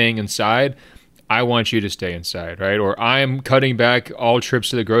 I'm staying inside, I want you to stay inside, right? Or I'm cutting back all trips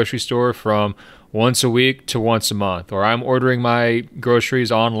to the grocery store from once a week to once a month, or I'm ordering my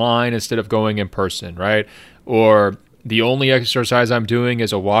groceries online instead of going in person, right? Or the only exercise I'm doing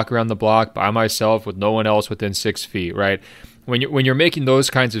is a walk around the block by myself with no one else within 6 feet, right? When you're making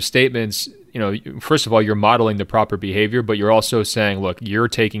those kinds of statements, first of all, you're modeling the proper behavior, but you're also saying, look, you're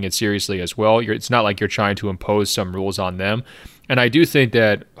taking it seriously as well. It's not like you're trying to impose some rules on them. And I do think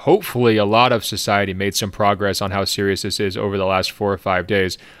that hopefully a lot of society made some progress on how serious this is over the last 4 or 5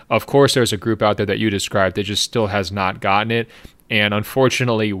 days. Of course, there's a group out there that you described that just still has not gotten it. And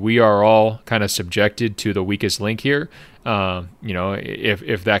unfortunately, we are all kind of subjected to the weakest link here,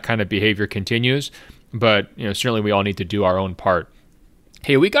 if that kind of behavior continues. But certainly we all need to do our own part.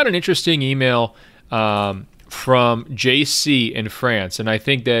 Hey, we got an interesting email from JC in France, and I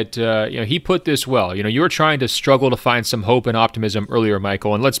think that he put this well. You were trying to struggle to find some hope and optimism earlier,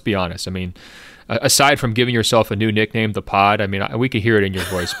 Michael, and let's be honest. I mean, aside from giving yourself a new nickname, The Pod, I mean, we could hear it in your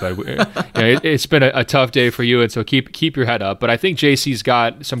voice, but it's been a tough day for you, and so keep your head up. But I think JC's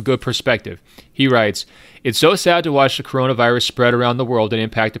got some good perspective. He writes, "It's so sad to watch the coronavirus spread around the world and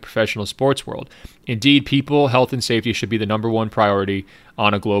impact the professional sports world. Indeed, people, health, and safety should be the number one priority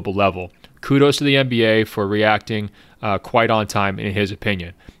on a global level. Kudos to the NBA for reacting quite on time, in his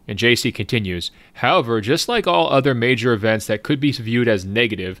opinion." And JC continues, "However, just like all other major events that could be viewed as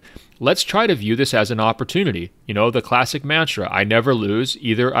negative, let's try to view this as an opportunity. The classic mantra, I never lose,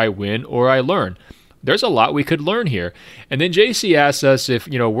 either I win or I learn. There's a lot we could learn here." And then JC asks us if,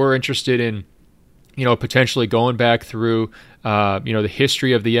 we're interested in, potentially going back through, the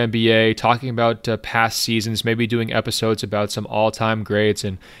history of the NBA, talking about past seasons, maybe doing episodes about some all-time greats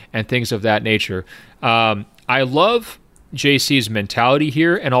and things of that nature. I love JC's mentality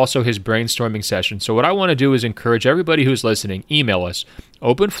here and also his brainstorming session. So what I want to do is encourage everybody who's listening, email us,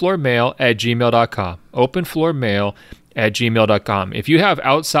 openfloormail@gmail.com, openfloormail@gmail.com. If you have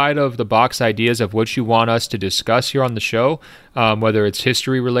outside of the box ideas of what you want us to discuss here on the show, whether it's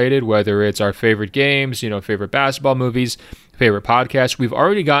history related, whether it's our favorite games, favorite basketball movies, favorite podcasts, we've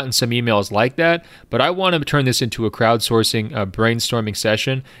already gotten some emails like that, but I want to turn this into a crowdsourcing brainstorming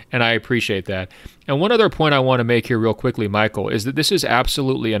session, and I appreciate that. And one other point I want to make here real quickly, Michael, is that this is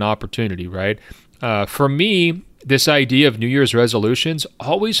absolutely an opportunity, right? For me, this idea of New Year's resolutions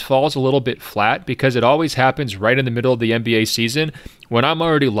always falls a little bit flat because it always happens right in the middle of the NBA season when I'm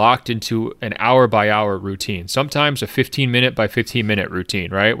already locked into an hour-by-hour routine, sometimes a 15-minute by 15-minute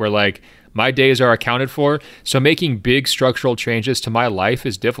routine, right? Where like my days are accounted for, so making big structural changes to my life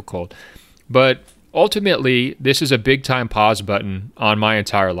is difficult. But ultimately, this is a big-time pause button on my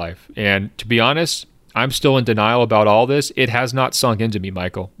entire life. And to be honest, I'm still in denial about all this. It has not sunk into me,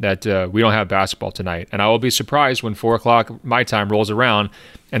 Michael, that we don't have basketball tonight. And I will be surprised when 4 o'clock my time rolls around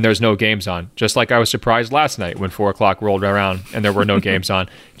and there's no games on. Just like I was surprised last night when 4 o'clock rolled around and there were no games on.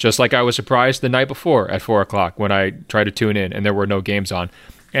 Just like I was surprised the night before at 4 o'clock when I tried to tune in and there were no games on.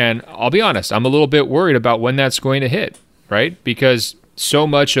 And I'll be honest, I'm a little bit worried about when that's going to hit, right? Because so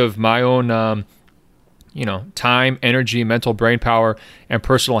much of my own time, energy, mental brain power, and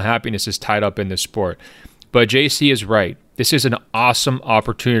personal happiness is tied up in this sport. But JC is right. This is an awesome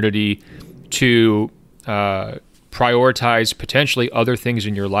opportunity to prioritize potentially other things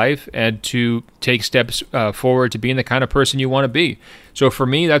in your life and to take steps forward to being the kind of person you want to be. So for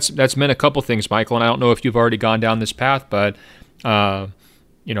me, that's meant a couple things, Michael, and I don't know if you've already gone down this path, but I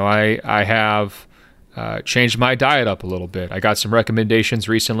have changed my diet up a little bit. I got some recommendations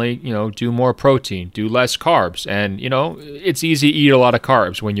recently, do more protein, do less carbs. And, it's easy to eat a lot of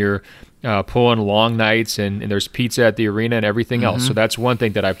carbs when you're pulling long nights and there's pizza at the arena and everything else. So that's one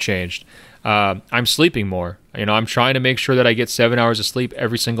thing that I've changed. I'm sleeping more. I'm trying to make sure that I get 7 hours of sleep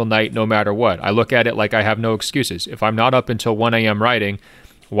every single night, no matter what. I look at it like I have no excuses. If I'm not up until 1 a.m. writing,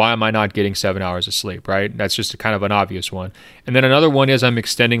 why am I not getting 7 hours of sleep, right? That's just kind of an obvious one. And then another one is I'm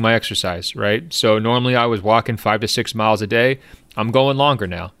extending my exercise, right? So normally I was walking 5 to 6 miles a day. I'm going longer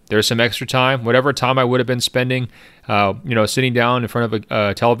now. There's some extra time. Whatever time I would have been spending, sitting down in front of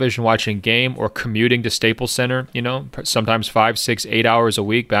a television watching a game or commuting to Staples Center, sometimes 5, 6, 8 hours a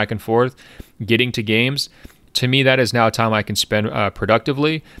week back and forth, getting to games. To me, that is now time I can spend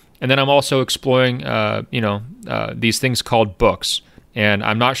productively. And then I'm also exploring, these things called books. And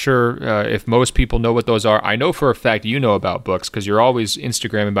I'm not sure if most people know what those are. I know for a fact you know about books because you're always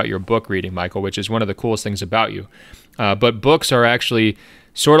Instagramming about your book reading, Michael, which is one of the coolest things about you. But books are actually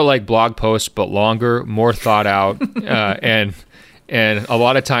sort of like blog posts, but longer, more thought out, and a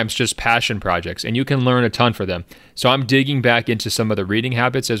lot of times just passion projects. And you can learn a ton for them. So I'm digging back into some of the reading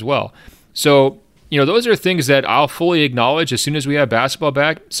habits as well. So, those are things that I'll fully acknowledge as soon as we have basketball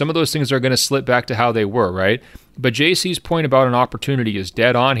back. Some of those things are going to slip back to how they were, right? But JC's point about an opportunity is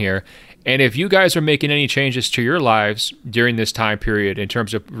dead on here. And if you guys are making any changes to your lives during this time period in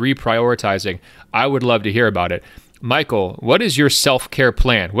terms of reprioritizing, I would love to hear about it. Michael, what is your self-care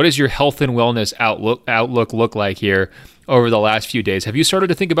plan? What does your health and wellness outlook look like here over the last few days? Have you started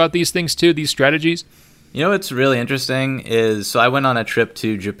to think about these things too, these strategies? What's really interesting is, so I went on a trip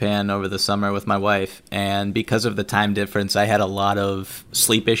to Japan over the summer with my wife, and because of the time difference, I had a lot of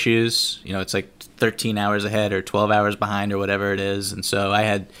sleep issues. It's like 13 hours ahead or 12 hours behind or whatever it is. And so I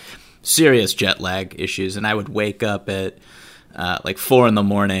had serious jet lag issues, and I would wake up at like 4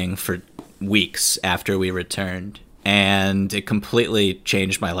 a.m. for weeks after we returned. And it completely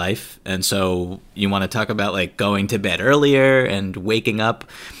changed my life. And so you want to talk about like going to bed earlier and waking up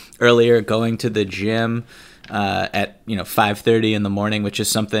earlier, going to the gym at 5:30 in the morning, which is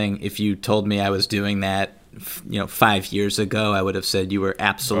something, if you told me I was doing that 5 years ago, I would have said you were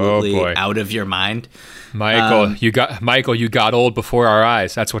absolutely out of your mind. Michael, you got old before our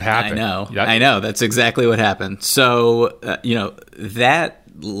eyes. That's what happened. I know. That's exactly what happened. So that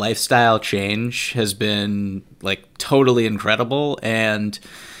lifestyle change has been like totally incredible. And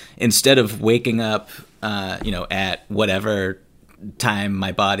instead of waking up at whatever time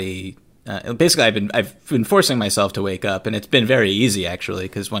my body basically I've been forcing myself to wake up, and it's been very easy actually,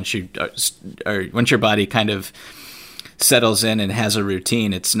 because once your body kind of settles in and has a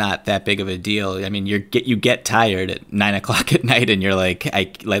routine, it's not that big of a deal. I mean, you get tired at 9 o'clock at night, and you're like I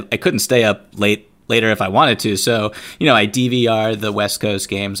couldn't stay up later if I wanted to. So, I DVR the West Coast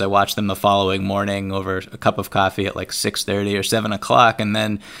games. I watch them the following morning over a cup of coffee at like 6:30 or 7 o'clock, and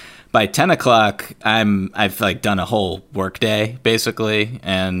then by 10 o'clock, I've like done a whole work day basically,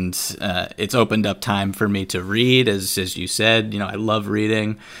 and it's opened up time for me to read, as you said. I love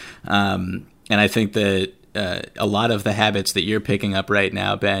reading, and I think that a lot of the habits that you're picking up right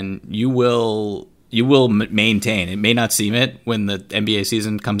now, Ben, you will maintain. It may not seem it when the NBA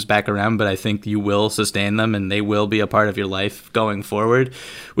season comes back around, but I think you will sustain them, and they will be a part of your life going forward,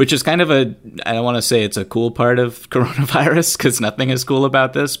 which is kind of I don't want to say it's a cool part of coronavirus, because nothing is cool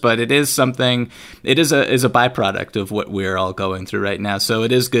about this, but it is something, it is a byproduct of what we're all going through right now. So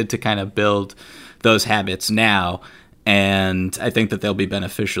it is good to kind of build those habits now, and I think that they'll be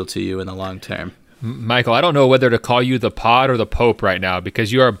beneficial to you in the long term. Michael, I don't know whether to call you the pod or the Pope right now,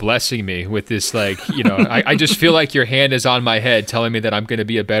 because you are blessing me with this, I just feel like your hand is on my head telling me that I'm going to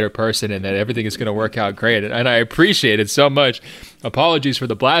be a better person and that everything is going to work out great. And I appreciate it so much. Apologies for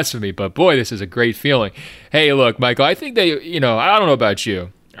the blasphemy, but boy, this is a great feeling. Hey, look, Michael, I think that, I don't know about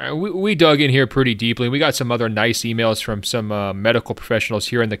you. We dug in here pretty deeply. We got some other nice emails from some medical professionals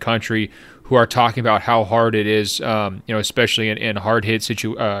here in the country who are talking about how hard it is, especially in hard-hit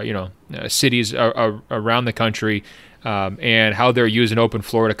cities around the country, and how they're using open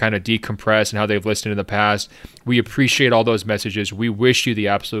floor to kind of decompress and how they've listened in the past. We appreciate all those messages. We wish you the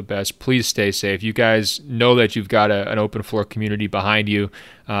absolute best. Please stay safe. You guys know that you've got an open floor community behind you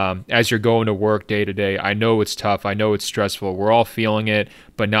as you're going to work day to day. I know it's tough. I know it's stressful. We're all feeling it,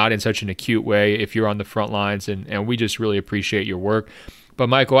 but not in such an acute way if you're on the front lines, and we just really appreciate your work. But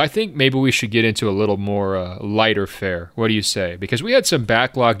Michael, I think maybe we should get into a little more lighter fare. What do you say? Because we had some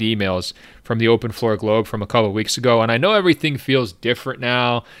backlogged emails from the Open Floor Globe from a couple of weeks ago, and I know everything feels different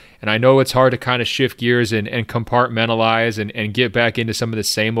now, and I know it's hard to kind of shift gears and compartmentalize and get back into some of the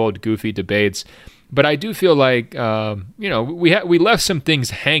same old goofy debates. But I do feel like we left some things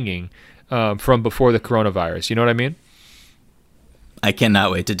hanging from before the coronavirus. You know what I mean? I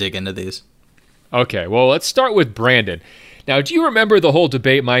cannot wait to dig into these. Okay, well, let's start with Brandon. Now, do you remember the whole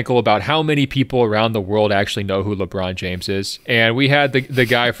debate, Michael, about how many people around the world actually know who LeBron James is? And we had the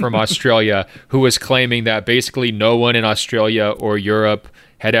guy from Australia who was claiming that basically no one in Australia or Europe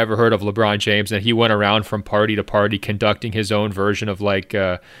had ever heard of LeBron James, and he went around from party to party conducting his own version of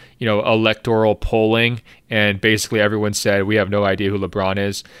electoral polling, and basically everyone said, we have no idea who LeBron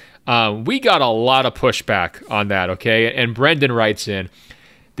is. We got a lot of pushback on that, okay? And Brendan writes in,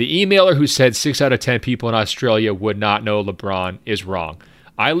 the emailer who said 6 out of 10 people in Australia would not know LeBron is wrong.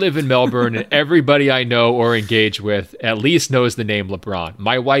 I live in Melbourne, and everybody I know or engage with at least knows the name LeBron.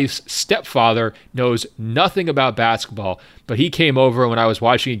 My wife's stepfather knows nothing about basketball, but he came over when I was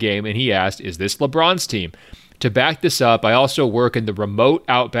watching a game, and he asked, is this LeBron's team? To back this up, I also work in the remote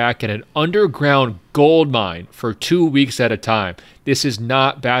outback in an underground gold mine for 2 weeks at a time. This is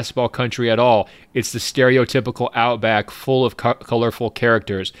not basketball country at all. It's the stereotypical outback full of colorful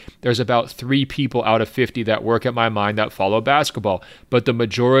characters. There's about 3 people out of 50 that work at my mine that follow basketball, but the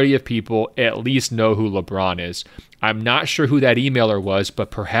majority of people at least know who LeBron is. I'm not sure who that emailer was,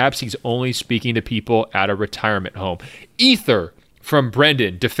 but perhaps he's only speaking to people at a retirement home. Ether from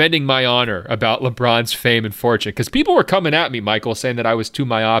Brendan defending my honor about LeBron's fame and fortune, because people were coming at me, Michael, saying that I was too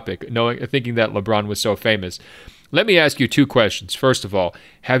myopic, thinking that LeBron was so famous. Let me ask you 2 questions. First of all,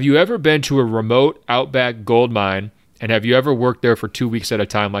 have you ever been to a remote outback gold mine, and have you ever worked there for 2 weeks at a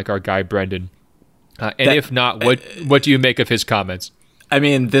time like our guy Brendan? If not, what do you make of his comments? I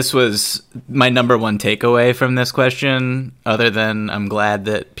mean, this was my number one takeaway from this question, other than I'm glad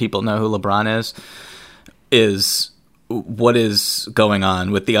that people know who LeBron is what is going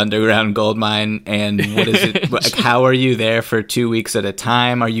on with the underground gold mine, and what is it like, how are you there for 2 weeks at a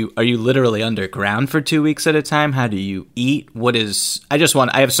time? Are you literally underground for 2 weeks at a time? How do you eat? I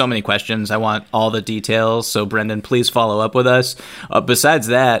have so many questions. I want all the details. So Brendan, please follow up with us. Besides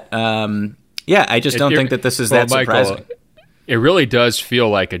that, I just don't think that this is that surprising. Michael, it really does feel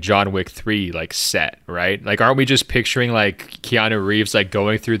like a John Wick 3 set, right? Like, aren't we just picturing like Keanu Reeves like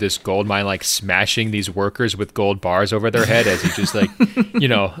going through this gold mine, like smashing these workers with gold bars over their head as he just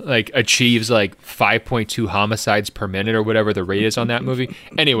achieves like 5.2 homicides per minute or whatever the rate is on that movie?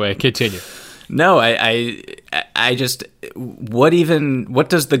 Anyway, continue. No, I just, what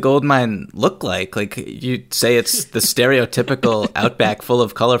does the gold mine look like? Like, you say it's the stereotypical outback full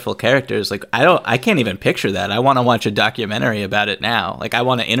of colorful characters. Like, I can't even picture that. I want to watch a documentary about it now. Like, I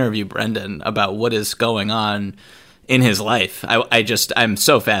want to interview Brendan about what is going on in his life. I'm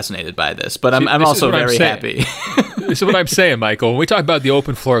so fascinated by this, but I'm also very happy. This is what I'm saying, Michael. When we talk about the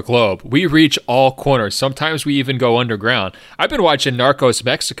Open Floor Globe, we reach all corners. Sometimes we even go underground. I've been watching Narcos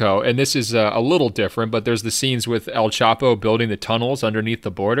Mexico, and this is a little different, but there's the scenes with El Chapo building the tunnels underneath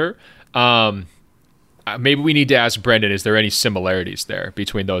the border. Maybe we need to ask Brendan, is there any similarities there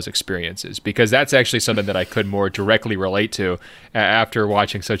between those experiences? Because that's actually something that I could more directly relate to after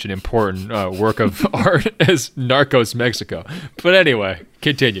watching such an important work of art as Narcos Mexico. But anyway,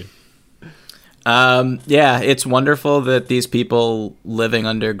 continue. It's wonderful that these people living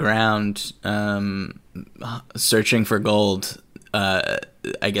underground, searching for gold,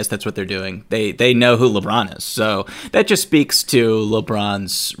 I guess that's what they're doing. They know who LeBron is. So that just speaks to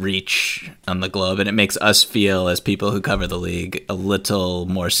LeBron's reach on the globe, and it makes us feel, as people who cover the league, a little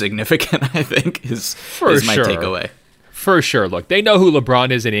more significant, I think, is my takeaway. For sure. Look, they know who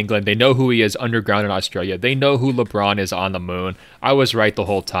LeBron is in England. They know who he is underground in Australia. They know who LeBron is on the moon. I was right the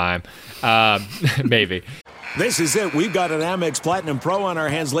whole time. Maybe. This is it. We've got an Amex Platinum Pro on our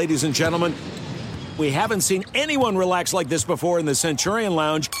hands, ladies and gentlemen. We haven't seen anyone relax like this before in the Centurion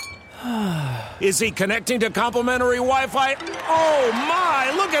Lounge. Is he connecting to complimentary Wi-Fi? Oh,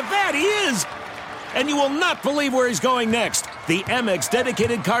 my. Look at that. He is. And you will not believe where he's going next. The Amex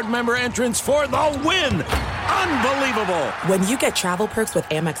dedicated card member entrance for the win. Unbelievable. When you get travel perks with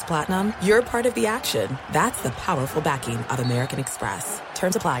Amex Platinum, you're part of the action. That's the powerful backing of American Express.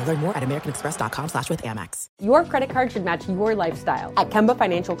 Terms apply. Learn more at americanexpress.com/withAmex. Your credit card should match your lifestyle. At Kemba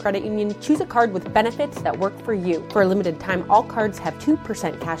Financial Credit Union, choose a card with benefits that work for you. For a limited time, all cards have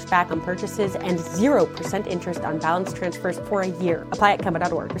 2% cash back on purchases and 0% interest on balance transfers for a year. Apply at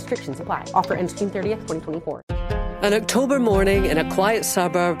Kemba.org. Restrictions apply. Offer ends June 30th, 2024. An October morning in a quiet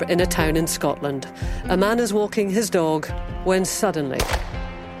suburb in a town in Scotland. A man is walking his dog when suddenly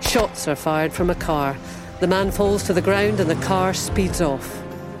shots are fired from a car. The man falls to the ground and the car speeds off.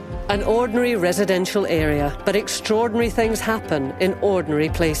 An ordinary residential area, but extraordinary things happen in ordinary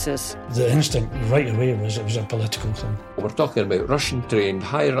places. The instinct right away was it was a political thing. We're talking about Russian-trained,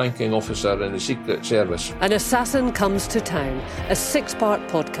 high-ranking officer in the Secret Service. An Assassin Comes to Town, a 6-part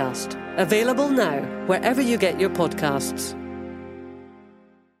podcast. Available now, wherever you get your podcasts.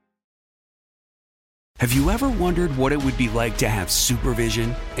 Have you ever wondered what it would be like to have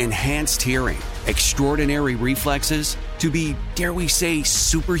supervision, enhanced hearing, extraordinary reflexes, to be, dare we say,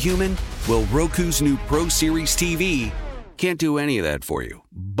 superhuman? Well, Roku's new Pro Series TV can't do any of that for you.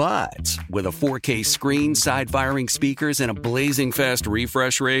 But with a 4K screen, side-firing speakers, and a blazing fast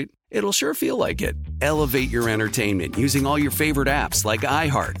refresh rate, it'll sure feel like it. Elevate your entertainment using all your favorite apps like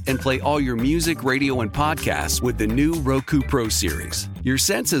iHeart and play all your music, radio, and podcasts with the new Roku Pro Series. Your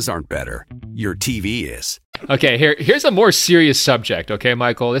senses aren't better. Your TV is. Okay, here's a more serious subject, okay,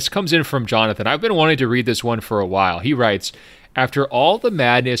 Michael? This comes in from Jonathan. I've been wanting to read this one for a while. He writes, after all the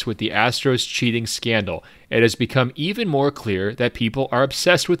madness with the Astros cheating scandal, it has become even more clear that people are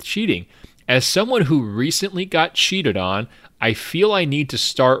obsessed with cheating. As someone who recently got cheated on, I feel I need to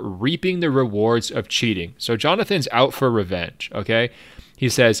start reaping the rewards of cheating. So Jonathan's out for revenge, okay? He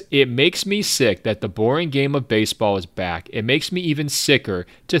says, it makes me sick that the boring game of baseball is back. It makes me even sicker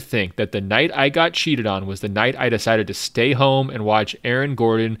to think that the night I got cheated on was the night I decided to stay home and watch Aaron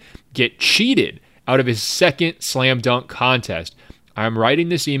Gordon get cheated out of his second slam dunk contest. I'm writing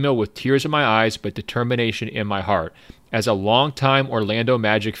this email with tears in my eyes, but determination in my heart. As a longtime Orlando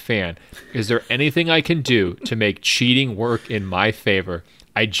Magic fan, is there anything I can do to make cheating work in my favor?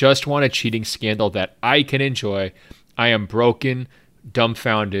 I just want a cheating scandal that I can enjoy. I am broken,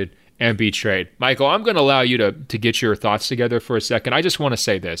 dumbfounded, and betrayed. Michael, I'm going to allow you to get your thoughts together for a second. I just want to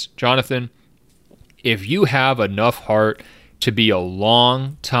say this. Jonathan, if you have enough heart to be a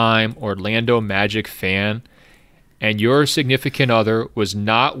long-time Orlando Magic fan, and your significant other was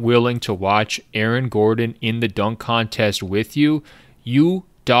not willing to watch Aaron Gordon in the dunk contest with you, you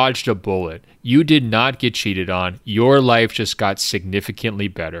dodged a bullet. You did not get cheated on. Your life just got significantly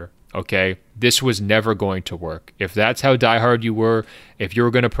better, okay? This was never going to work. If that's how diehard you were, if you were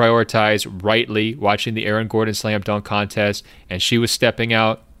going to prioritize rightly watching the Aaron Gordon slam dunk contest and she was stepping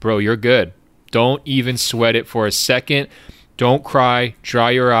out, bro, you're good. Don't even sweat it for a second. Don't cry. Dry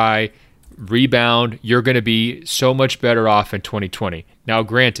your eye. Rebound. You're going to be so much better off in 2020. Now,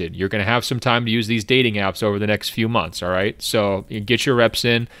 granted, you're going to have some time to use these dating apps over the next few months, all right? So you get your reps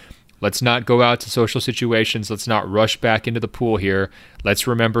in. Let's not go out to social situations. Let's not rush back into the pool here. Let's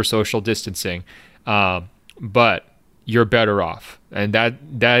remember social distancing. But you're better off. And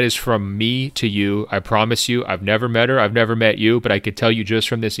that is from me to you. I promise you, I've never met her. I've never met you. But I could tell you just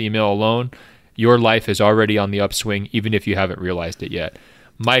from this email alone, your life is already on the upswing, even if you haven't realized it yet.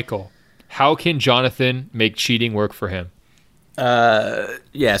 Michael, how can Jonathan make cheating work for him?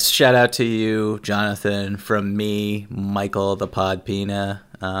 Yes, shout out to you, Jonathan, from me, Michael the Podpina.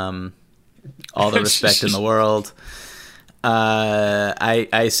 All the respect in the world.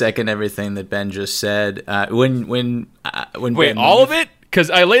 I second everything that Ben just said. When Wait, Ben, all of it? Because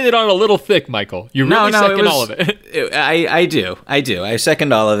I laid it on a little thick, Michael. You really second all of it. I do. I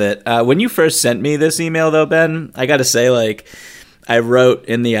second all of it. When you first sent me this email, though, Ben, I got to say, like, I wrote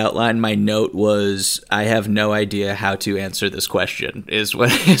in the outline, my note was, I have no idea how to answer this question, is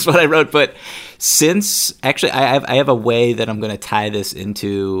what I wrote. But since, actually, I have a way that I'm going to tie this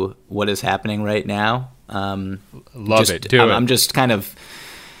into what is happening right now. Love it. Do it. I'm just kind of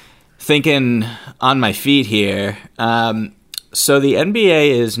thinking on my feet here. So the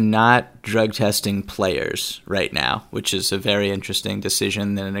NBA is not drug testing players right now, which is a very interesting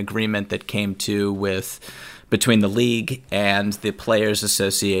decision and an agreement that came to between the league and the Players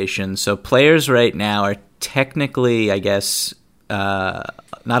Association. So players right now are technically, I guess, not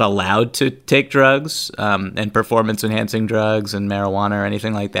allowed to take drugs and performance-enhancing drugs and marijuana or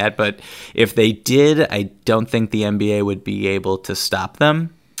anything like that. But if they did, I don't think the NBA would be able to stop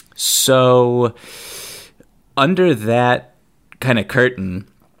them. So under that kind of curtain,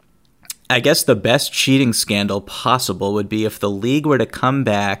 I guess the best cheating scandal possible would be if the league were to come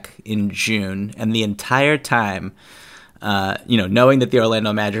back in June and the entire time, knowing that the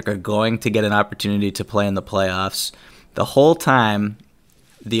Orlando Magic are going to get an opportunity to play in the playoffs, the whole time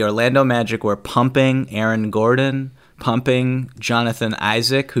the Orlando Magic were pumping Aaron Gordon, pumping Jonathan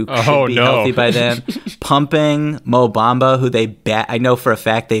Isaac, who should be healthy by then, pumping Mo Bamba, who I know for a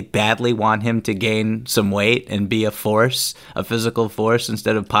fact they badly want him to gain some weight and be a physical force,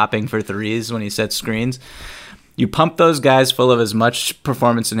 instead of popping for threes when he sets screens. You pump those guys full of as much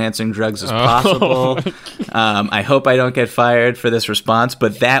performance-enhancing drugs as possible. I hope I don't get fired for this response,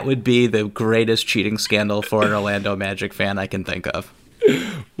 but that would be the greatest cheating scandal for an Orlando Magic fan I can think of.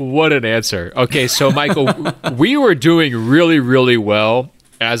 What an answer. Okay, so Michael, we were doing really, really well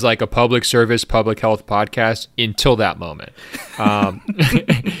as like a public service, public health podcast until that moment.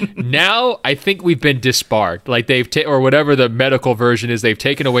 Now I think we've been disbarred. Like or whatever the medical version is, they've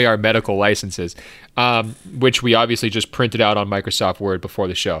taken away our medical licenses, which we obviously just printed out on Microsoft Word before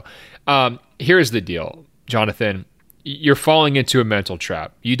the show. Here's the deal, Jonathan. You're falling into a mental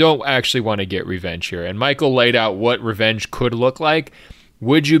trap. You don't actually want to get revenge here. And Michael laid out what revenge could look like.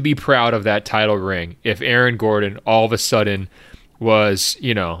 Would you be proud of that title ring if Aaron Gordon all of a sudden was,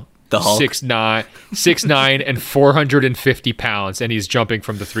 the 6'9" and 450 pounds, and he's jumping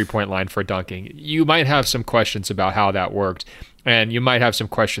from the three-point line for dunking? You might have some questions about how that worked, and you might have some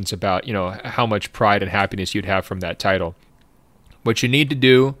questions about, how much pride and happiness you'd have from that title. What you need to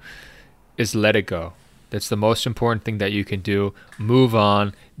do is let it go. That's the most important thing that you can do. Move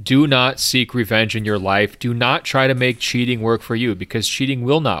on. Do not seek revenge in your life. Do not try to make cheating work for you, because cheating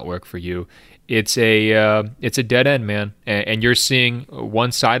will not work for you. It's a dead end, man. And you're seeing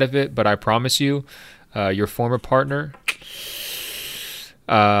one side of it, but I promise you, your former partner,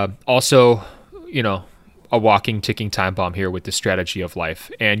 also, a walking, ticking time bomb here with the strategy of life.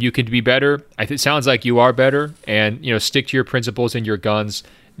 And you can be better. It sounds like you are better. And, stick to your principles and your guns.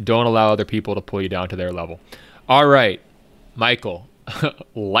 Don't allow other people to pull you down to their level. All right, Michael,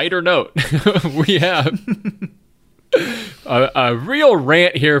 lighter note. We have a real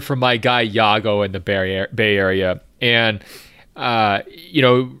rant here from my guy Yago in the Bay Area. And,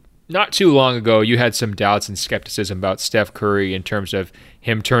 not too long ago, you had some doubts and skepticism about Steph Curry in terms of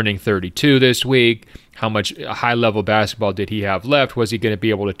him turning 32 this week. How much high-level basketball did he have left? Was he going to be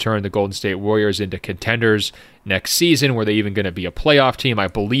able to turn the Golden State Warriors into contenders next season? Were they even going to be a playoff team? I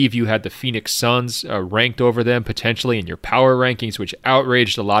believe you had the Phoenix Suns ranked over them potentially in your power rankings, which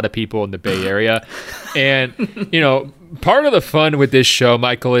outraged a lot of people in the Bay Area. And, part of the fun with this show,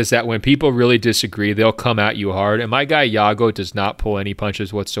 Michael, is that when people really disagree, they'll come at you hard. And my guy Yago does not pull any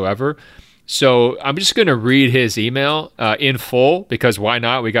punches whatsoever. So I'm just going to read his email in full, because why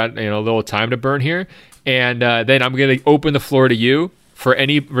not? We got a little time to burn here. And then I'm going to open the floor to you for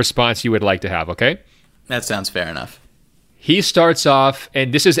any response you would like to have, okay? That sounds fair enough. He starts off,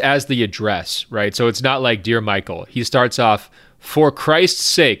 and this is as the address, right? So it's not like, Dear Michael. He starts off, for Christ's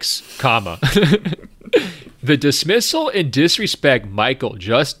sakes, comma. The dismissal and disrespect Michael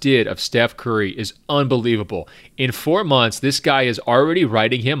just did of Steph Curry is unbelievable. In 4 months, this guy is already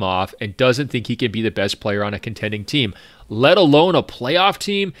writing him off and doesn't think he can be the best player on a contending team, let alone a playoff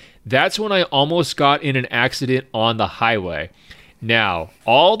team. That's when I almost got in an accident on the highway. Now,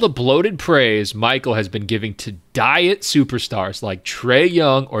 all the bloated praise Michael has been giving to diet superstars like Trae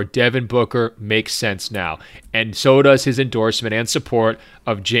Young or Devin Booker makes sense now. And so does his endorsement and support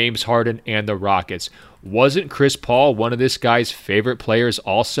of James Harden and the Rockets. Wasn't Chris Paul one of this guy's favorite players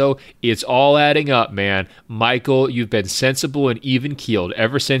also? It's all adding up, man. Michael, you've been sensible and even-keeled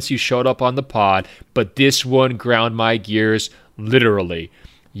ever since you showed up on the pod, but this one ground my gears, literally.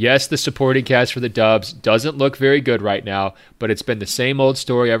 Yes, the supporting cast for the Dubs doesn't look very good right now, but it's been the same old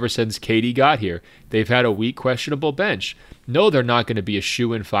story ever since KD got here. They've had a weak, questionable bench. No, they're not going to be a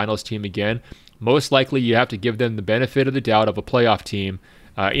shoo-in finals team again. Most likely you have to give them the benefit of the doubt of a playoff team,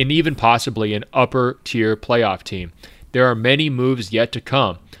 and even possibly an upper-tier playoff team. There are many moves yet to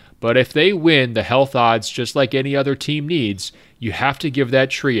come, but if they win the health odds just like any other team needs, you have to give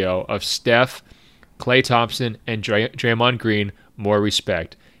that trio of Steph, Klay Thompson, and Draymond Green more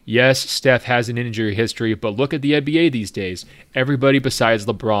respect. Yes, Steph has an injury history, but look at the NBA these days. Everybody besides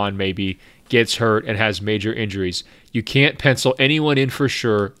LeBron maybe gets hurt and has major injuries. You can't pencil anyone in for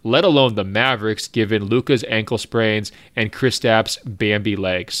sure, let alone the Mavericks, given Luka's ankle sprains and Kristaps' Bambi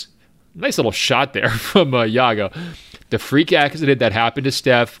legs. Nice little shot there from Yago. The freak accident that happened to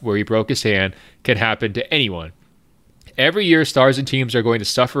Steph, where he broke his hand, can happen to anyone. Every year, stars and teams are going to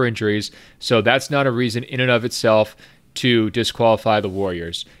suffer injuries, so that's not a reason in and of itself to disqualify the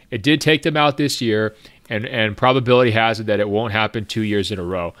Warriors. It did take them out this year, and probability has it that it won't happen 2 years in a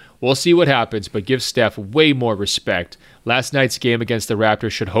row. We'll see what happens, but give Steph way more respect. Last night's game against the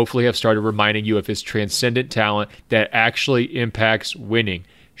Raptors should hopefully have started reminding you of his transcendent talent that actually impacts winning.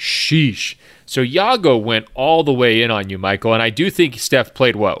 Sheesh. So Yago went all the way in on you, Michael, and I do think Steph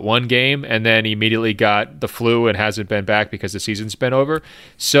played, one game, and then he immediately got the flu and hasn't been back because the season's been over.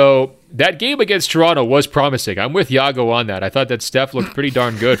 So that game against Toronto was promising. I'm with Yago on that. I thought that Steph looked pretty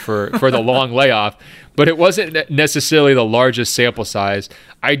darn good for the long layoff, but it wasn't necessarily the largest sample size.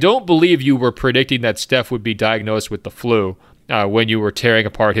 I don't believe you were predicting that Steph would be diagnosed with the flu when you were tearing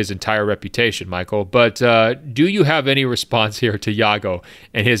apart his entire reputation, Michael. But do you have any response here to Yago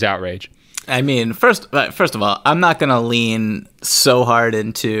and his outrage? I mean, first of all, I'm not going to lean so hard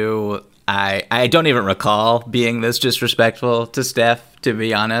into I don't even recall being this disrespectful to Steph, to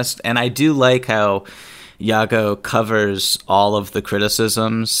be honest. And I do like how Yago covers all of the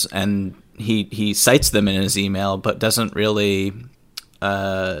criticisms, and he cites them in his email, but doesn't really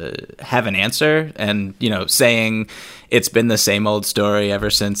have an answer. And, saying it's been the same old story ever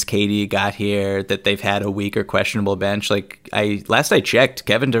since KD got here, that they've had a weak or questionable bench. Last I checked,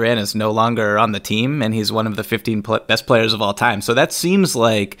 Kevin Durant is no longer on the team, and he's one of the 15 best players of all time. So that seems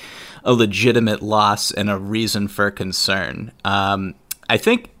like a legitimate loss and a reason for concern. I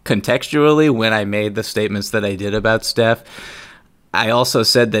think contextually, when I made the statements that I did about Steph, I also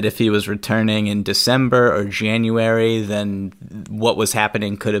said that if he was returning in December or January, then what was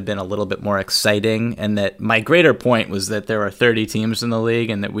happening could have been a little bit more exciting. And that my greater point was that there are 30 teams in the league,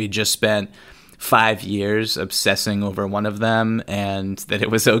 and that we just spent 5 years obsessing over one of them, and that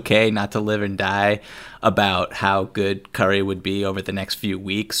it was okay not to live and die about how good Curry would be over the next few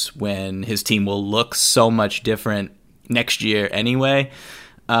weeks when his team will look so much different next year anyway.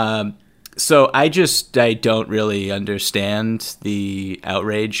 So I don't really understand the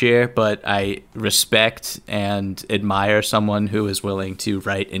outrage here, but I respect and admire someone who is willing to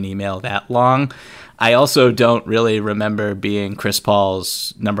write an email that long. I also don't really remember being Chris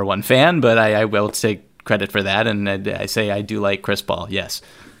Paul's number one fan, but I will take credit for that, and I say I do like Chris Paul. Yes.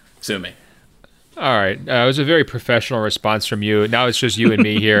 Sue me. All right. It was a very professional response from you. Now it's just you and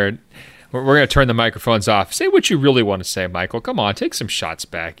me here. We're going to turn the microphones off. Say what you really want to say, Michael. Come on, take some shots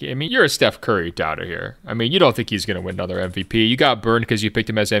back. I mean, you're a Steph Curry doubter here. I mean, you don't think he's going to win another MVP. You got burned because you picked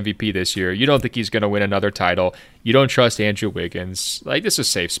him as MVP this year. You don't think he's going to win another title. You don't trust Andrew Wiggins. Like, this is a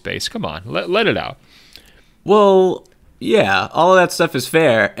safe space. Come on, let it out. Well, yeah, all of that stuff is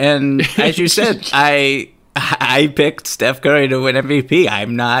fair. And as you said, I picked Steph Curry to win MVP.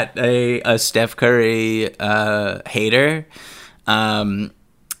 I'm not a Steph Curry hater.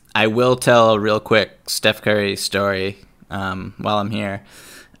 I will tell a real quick Steph Curry story while I'm here.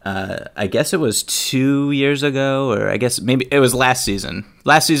 I guess it was 2 years ago, or I guess maybe it was last season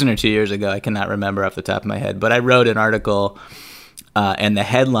or 2 years ago. I cannot remember off the top of my head. But I wrote an article, and the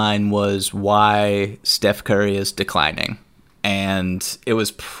headline was "Why Steph Curry is Declining." And it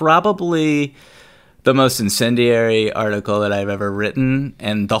was probably the most incendiary article that I've ever written,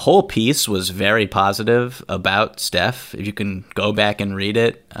 and the whole piece was very positive about Steph. If you can go back and read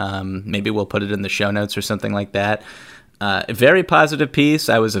it, maybe we'll put it in the show notes or something like that. A very positive piece.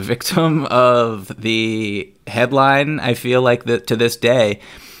 I was a victim of the headline, I feel like, that to this day.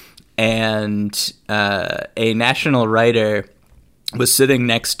 And a national writer was sitting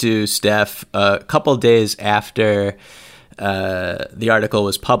next to Steph a couple days after the article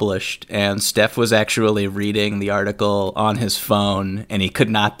was published, and Steph was actually reading the article on his phone, and he could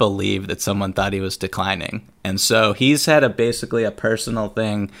not believe that someone thought he was declining. And so he's had basically a personal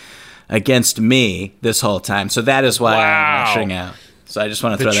thing against me this whole time. So that is why I'm lashing out. So I just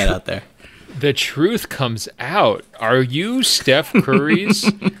want to throw that out there. The truth comes out. Are you Steph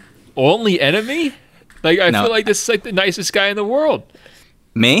Curry's only enemy? Like, I feel like this is like the nicest guy in the world.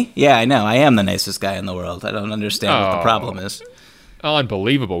 Me? Yeah, I know. I am the nicest guy in the world. I don't understand what the problem is.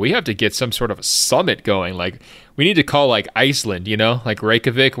 Unbelievable. We have to get some sort of a summit going. Like, we need to call, like, Iceland, like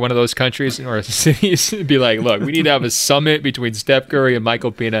Reykjavik, one of those countries or cities, be like, look, we need to have a summit between Steph Curry and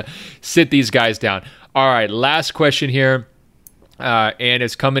Michael Pina. Sit these guys down. All right, last question here. And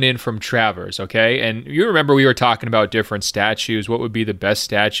it's coming in from Travers, okay? And you remember we were talking about different statues. What would be the best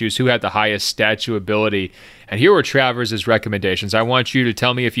statues? Who had the highest statue ability? And here were Travers' recommendations. I want you to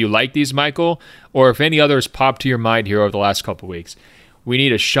tell me if you like these, Michael, or if any others pop to your mind here over the last couple weeks. We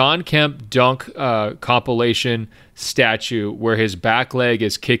need a Shawn Kemp dunk compilation statue where his back leg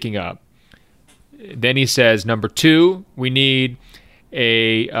is kicking up. Then he says, number 2, we need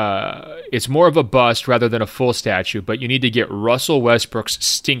it's more of a bust rather than a full statue, but you need to get Russell Westbrook's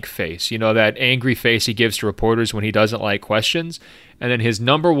stink face, that angry face he gives to reporters when he doesn't like questions. And then his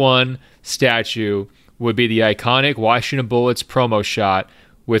number 1 statue would be the iconic Washington Bullets promo shot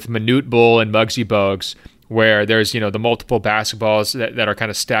with Manute Bol and Muggsy Bogues, where there's the multiple basketballs that are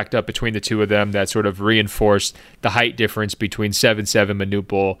kind of stacked up between the two of them that sort of reinforce the height difference between 7'7" Manute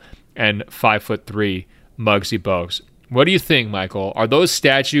Bol and 5'3" Muggsy Bogues. What do you think, Michael? Are those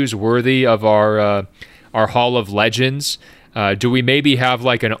statues worthy of our Hall of Legends? Do we maybe have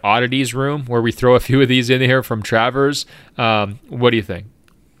like an oddities room where we throw a few of these in here from Travers? What do you think?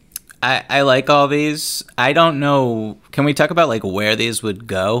 I like all these. I don't know. Can we talk about like where these would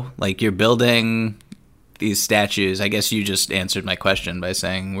go? Like, you're building these statues. I guess you just answered my question by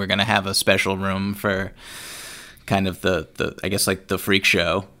saying we're going to have a special room for kind of the I guess like the freak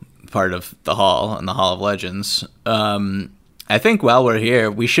show part of the hall and the Hall of Legends. I think while we're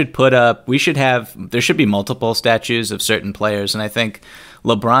here, there should be multiple statues of certain players, and I think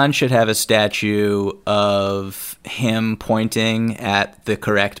LeBron should have a statue of him pointing at the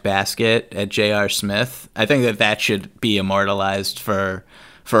correct basket at J.R. Smith. I think that should be immortalized for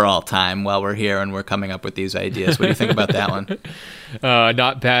all time while we're here and we're coming up with these ideas. What do you think about that one?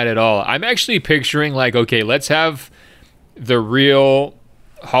 Not bad at all. I'm actually picturing like, okay, let's have the real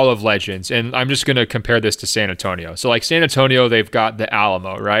Hall of Legends, and I'm just going to compare this to San Antonio. So like San Antonio, they've got the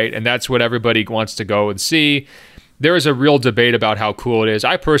Alamo, right? And that's what everybody wants to go and see. There is a real debate about how cool it is.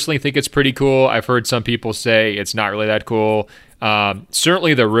 I personally think it's pretty cool. I've heard some people say it's not really that cool.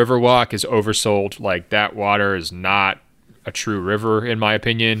 Certainly the Riverwalk is oversold. Like, that water is not a true river, in my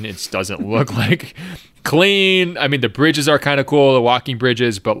opinion. It doesn't look like clean. I mean, the bridges are kind of cool, the walking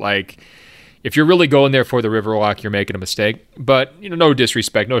bridges, but like, if you're really going there for the Riverwalk, you're making a mistake. But, no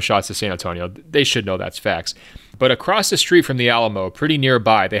disrespect, no shots to San Antonio. They should know that's facts. But across the street from the Alamo, pretty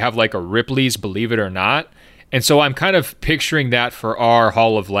nearby, they have like a Ripley's, believe it or not. And so I'm kind of picturing that for our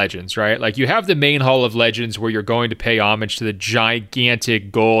Hall of Legends, right? Like you have the main Hall of Legends where you're going to pay homage to the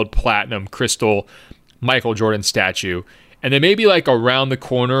gigantic gold, platinum, crystal Michael Jordan statue. And then maybe like around the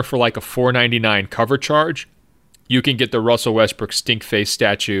corner for like a $4.99 cover charge, you can get the Russell Westbrook stink face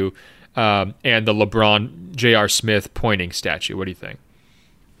statue and the LeBron J.R. Smith pointing statue. What do you think?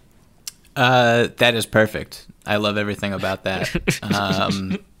 That is perfect. I love everything about that.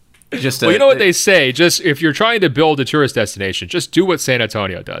 Well, you know what they say, just if you're trying to build a tourist destination, just do what San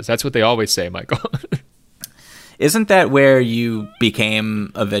Antonio does. That's what they always say, Michael. Isn't that where you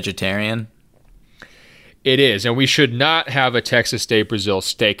became a vegetarian? It is, and we should not have a Texas State Brazil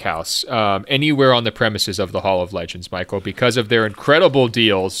steakhouse anywhere on the premises of the Hall of Legends, Michael, because of their incredible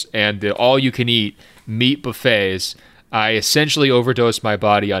deals and the all-you-can-eat meat buffets. I essentially overdosed my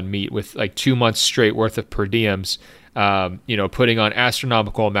body on meat with like 2 months straight worth of per diems, putting on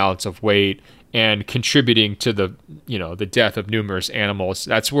astronomical amounts of weight and contributing to the death of numerous animals.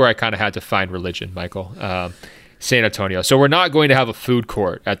 That's where I kind of had to find religion, Michael. San Antonio. So we're not going to have a food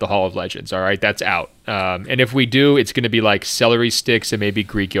court at the Hall of Legends. All right, that's out. And if we do, it's going to be like celery sticks and maybe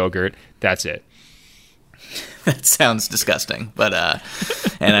Greek yogurt. That's it. That sounds disgusting, but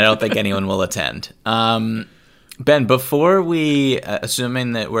and I don't think anyone will attend. Ben, before we,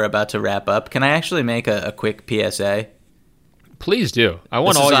 assuming that we're about to wrap up, can I actually make a quick PSA? Please do. I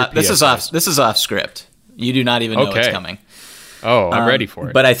want all your PSAs. This is off script. You do not even know what's coming. Oh, I'm ready for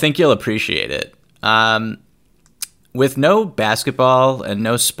it. But I think you'll appreciate it. With no basketball and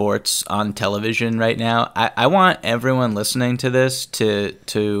no sports on television right now, I want everyone listening to this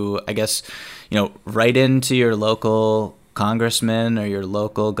to I guess, write into your local congressman or your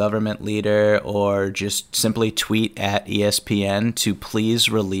local government leader, or just simply tweet at ESPN to please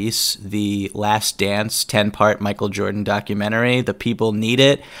release the Last Dance 10-part Michael Jordan documentary. The people need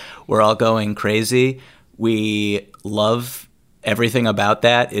it. We're all going crazy. We love everything about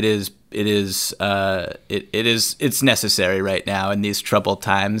that. It's necessary right now in these troubled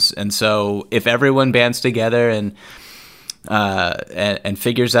times. And so if everyone bands together and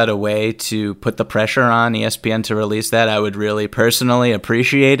figures out a way to put the pressure on ESPN to release that, I would really personally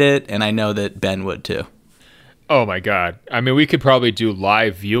appreciate it. And I know that Ben would too. Oh my God. I mean, we could probably do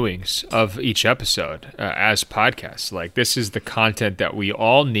live viewings of each episode as podcasts. Like, this is the content that we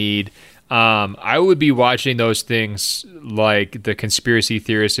all need. I would be watching those things like the conspiracy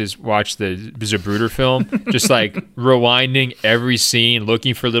theorists watch the Zapruder film, just like rewinding every scene,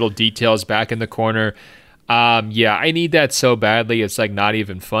 looking for little details back in the corner. Yeah, I need that so badly. It's like not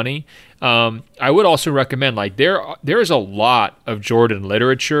even funny. I would also recommend, like, there's a lot of Jordan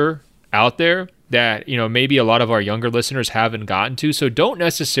literature out there that, maybe a lot of our younger listeners haven't gotten to. So don't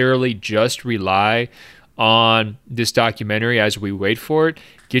necessarily just rely on this documentary as we wait for it.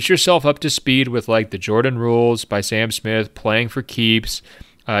 Get yourself up to speed with like the Jordan Rules by Sam Smith, Playing for Keeps,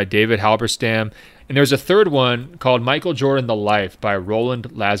 David Halberstam. And there's a third one called Michael Jordan, The Life by Roland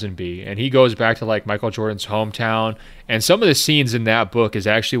Lazenby. And he goes back to like Michael Jordan's hometown. And some of the scenes in that book is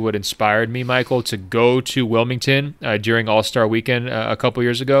actually what inspired me, Michael, to go to Wilmington during All-Star Weekend a couple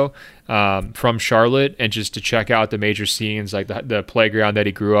years ago from Charlotte, and just to check out the major scenes, like the playground that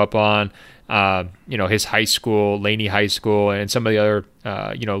he grew up on, his high school, Laney High School, and some of the other,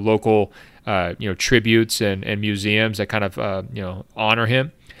 local, tributes and museums that kind of, honor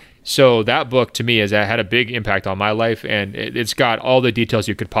him. So that book to me has had a big impact on my life, and it's got all the details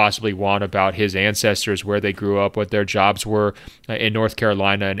you could possibly want about his ancestors, where they grew up, what their jobs were in North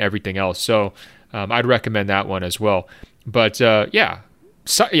Carolina, and everything else. So I'd recommend that one as well. But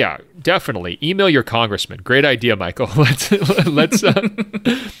So, yeah, definitely email your congressman. Great idea, Michael. Let's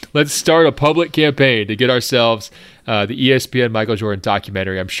start a public campaign to get ourselves the ESPN Michael Jordan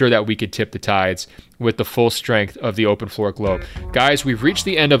documentary. I'm sure that we could tip the tides with the full strength of the Open Floor Globe. Guys, we've reached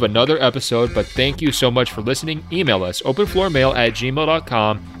the end of another episode, but thank you so much for listening. Email us,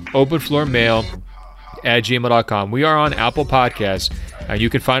 openfloormail@gmail.com, openfloormail@gmail.com. We are on Apple Podcasts. You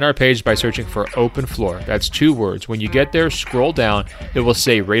can find our page by searching for Open Floor. That's 2 words. When you get there, scroll down. It will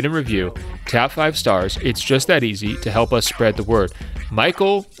say rate and review. Tap 5 stars. It's just that easy to help us spread the word.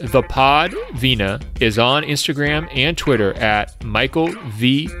 Michael the Pod Vina is on Instagram and Twitter at Michael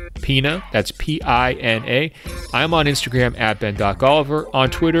V Pina. That's Pina. I'm on Instagram at Ben.Golliver, on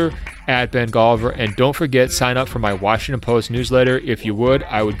Twitter at Ben Golliver, and don't forget, sign up for my Washington Post newsletter. If you would,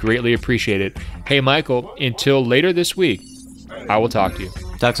 I would greatly appreciate it. Hey, Michael, until later this week, I will talk to you.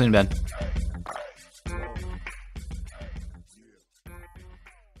 Talk soon, Ben.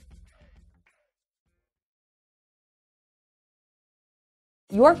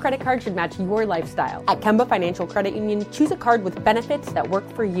 Your credit card should match your lifestyle. At Kemba Financial Credit Union, choose a card with benefits that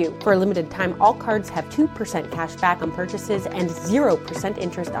work for you. For a limited time, all cards have 2% cash back on purchases and 0%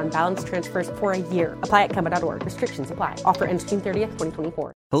 interest on balance transfers for a year. Apply at Kemba.org. Restrictions apply. Offer ends June 30th,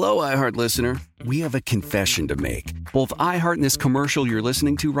 2024. Hello, iHeart listener. We have a confession to make. Both iHeart and this commercial you're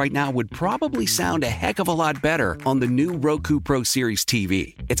listening to right now would probably sound a heck of a lot better on the new Roku Pro Series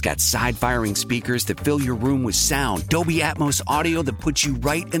TV. It's got side-firing speakers that fill your room with sound, Dolby Atmos audio that puts you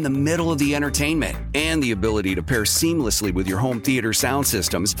right in the middle of the entertainment, and the ability to pair seamlessly with your home theater sound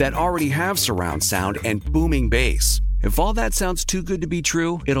systems that already have surround sound and booming bass. If all that sounds too good to be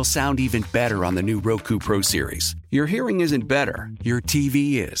true, it'll sound even better on the new Roku Pro Series. Your hearing isn't better, your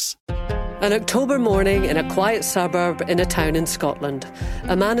TV is. An October morning in a quiet suburb in a town in Scotland.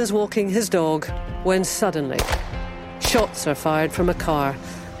 A man is walking his dog when suddenly shots are fired from a car.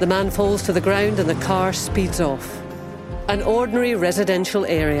 The man falls to the ground and the car speeds off. An ordinary residential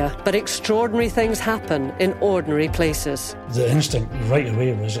area, but extraordinary things happen in ordinary places. The instinct right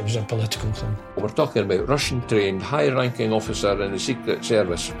away was it was a political thing. We're talking about Russian-trained, high-ranking officer in the Secret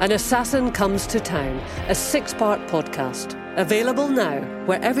Service. An Assassin Comes to Town, a 6-part podcast. Available now,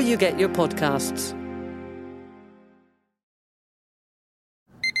 wherever you get your podcasts.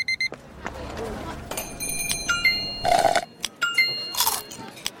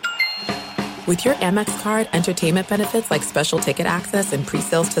 With your Amex card, entertainment benefits like special ticket access and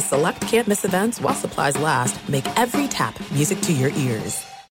pre-sales to select can't-miss events while supplies last make every tap music to your ears.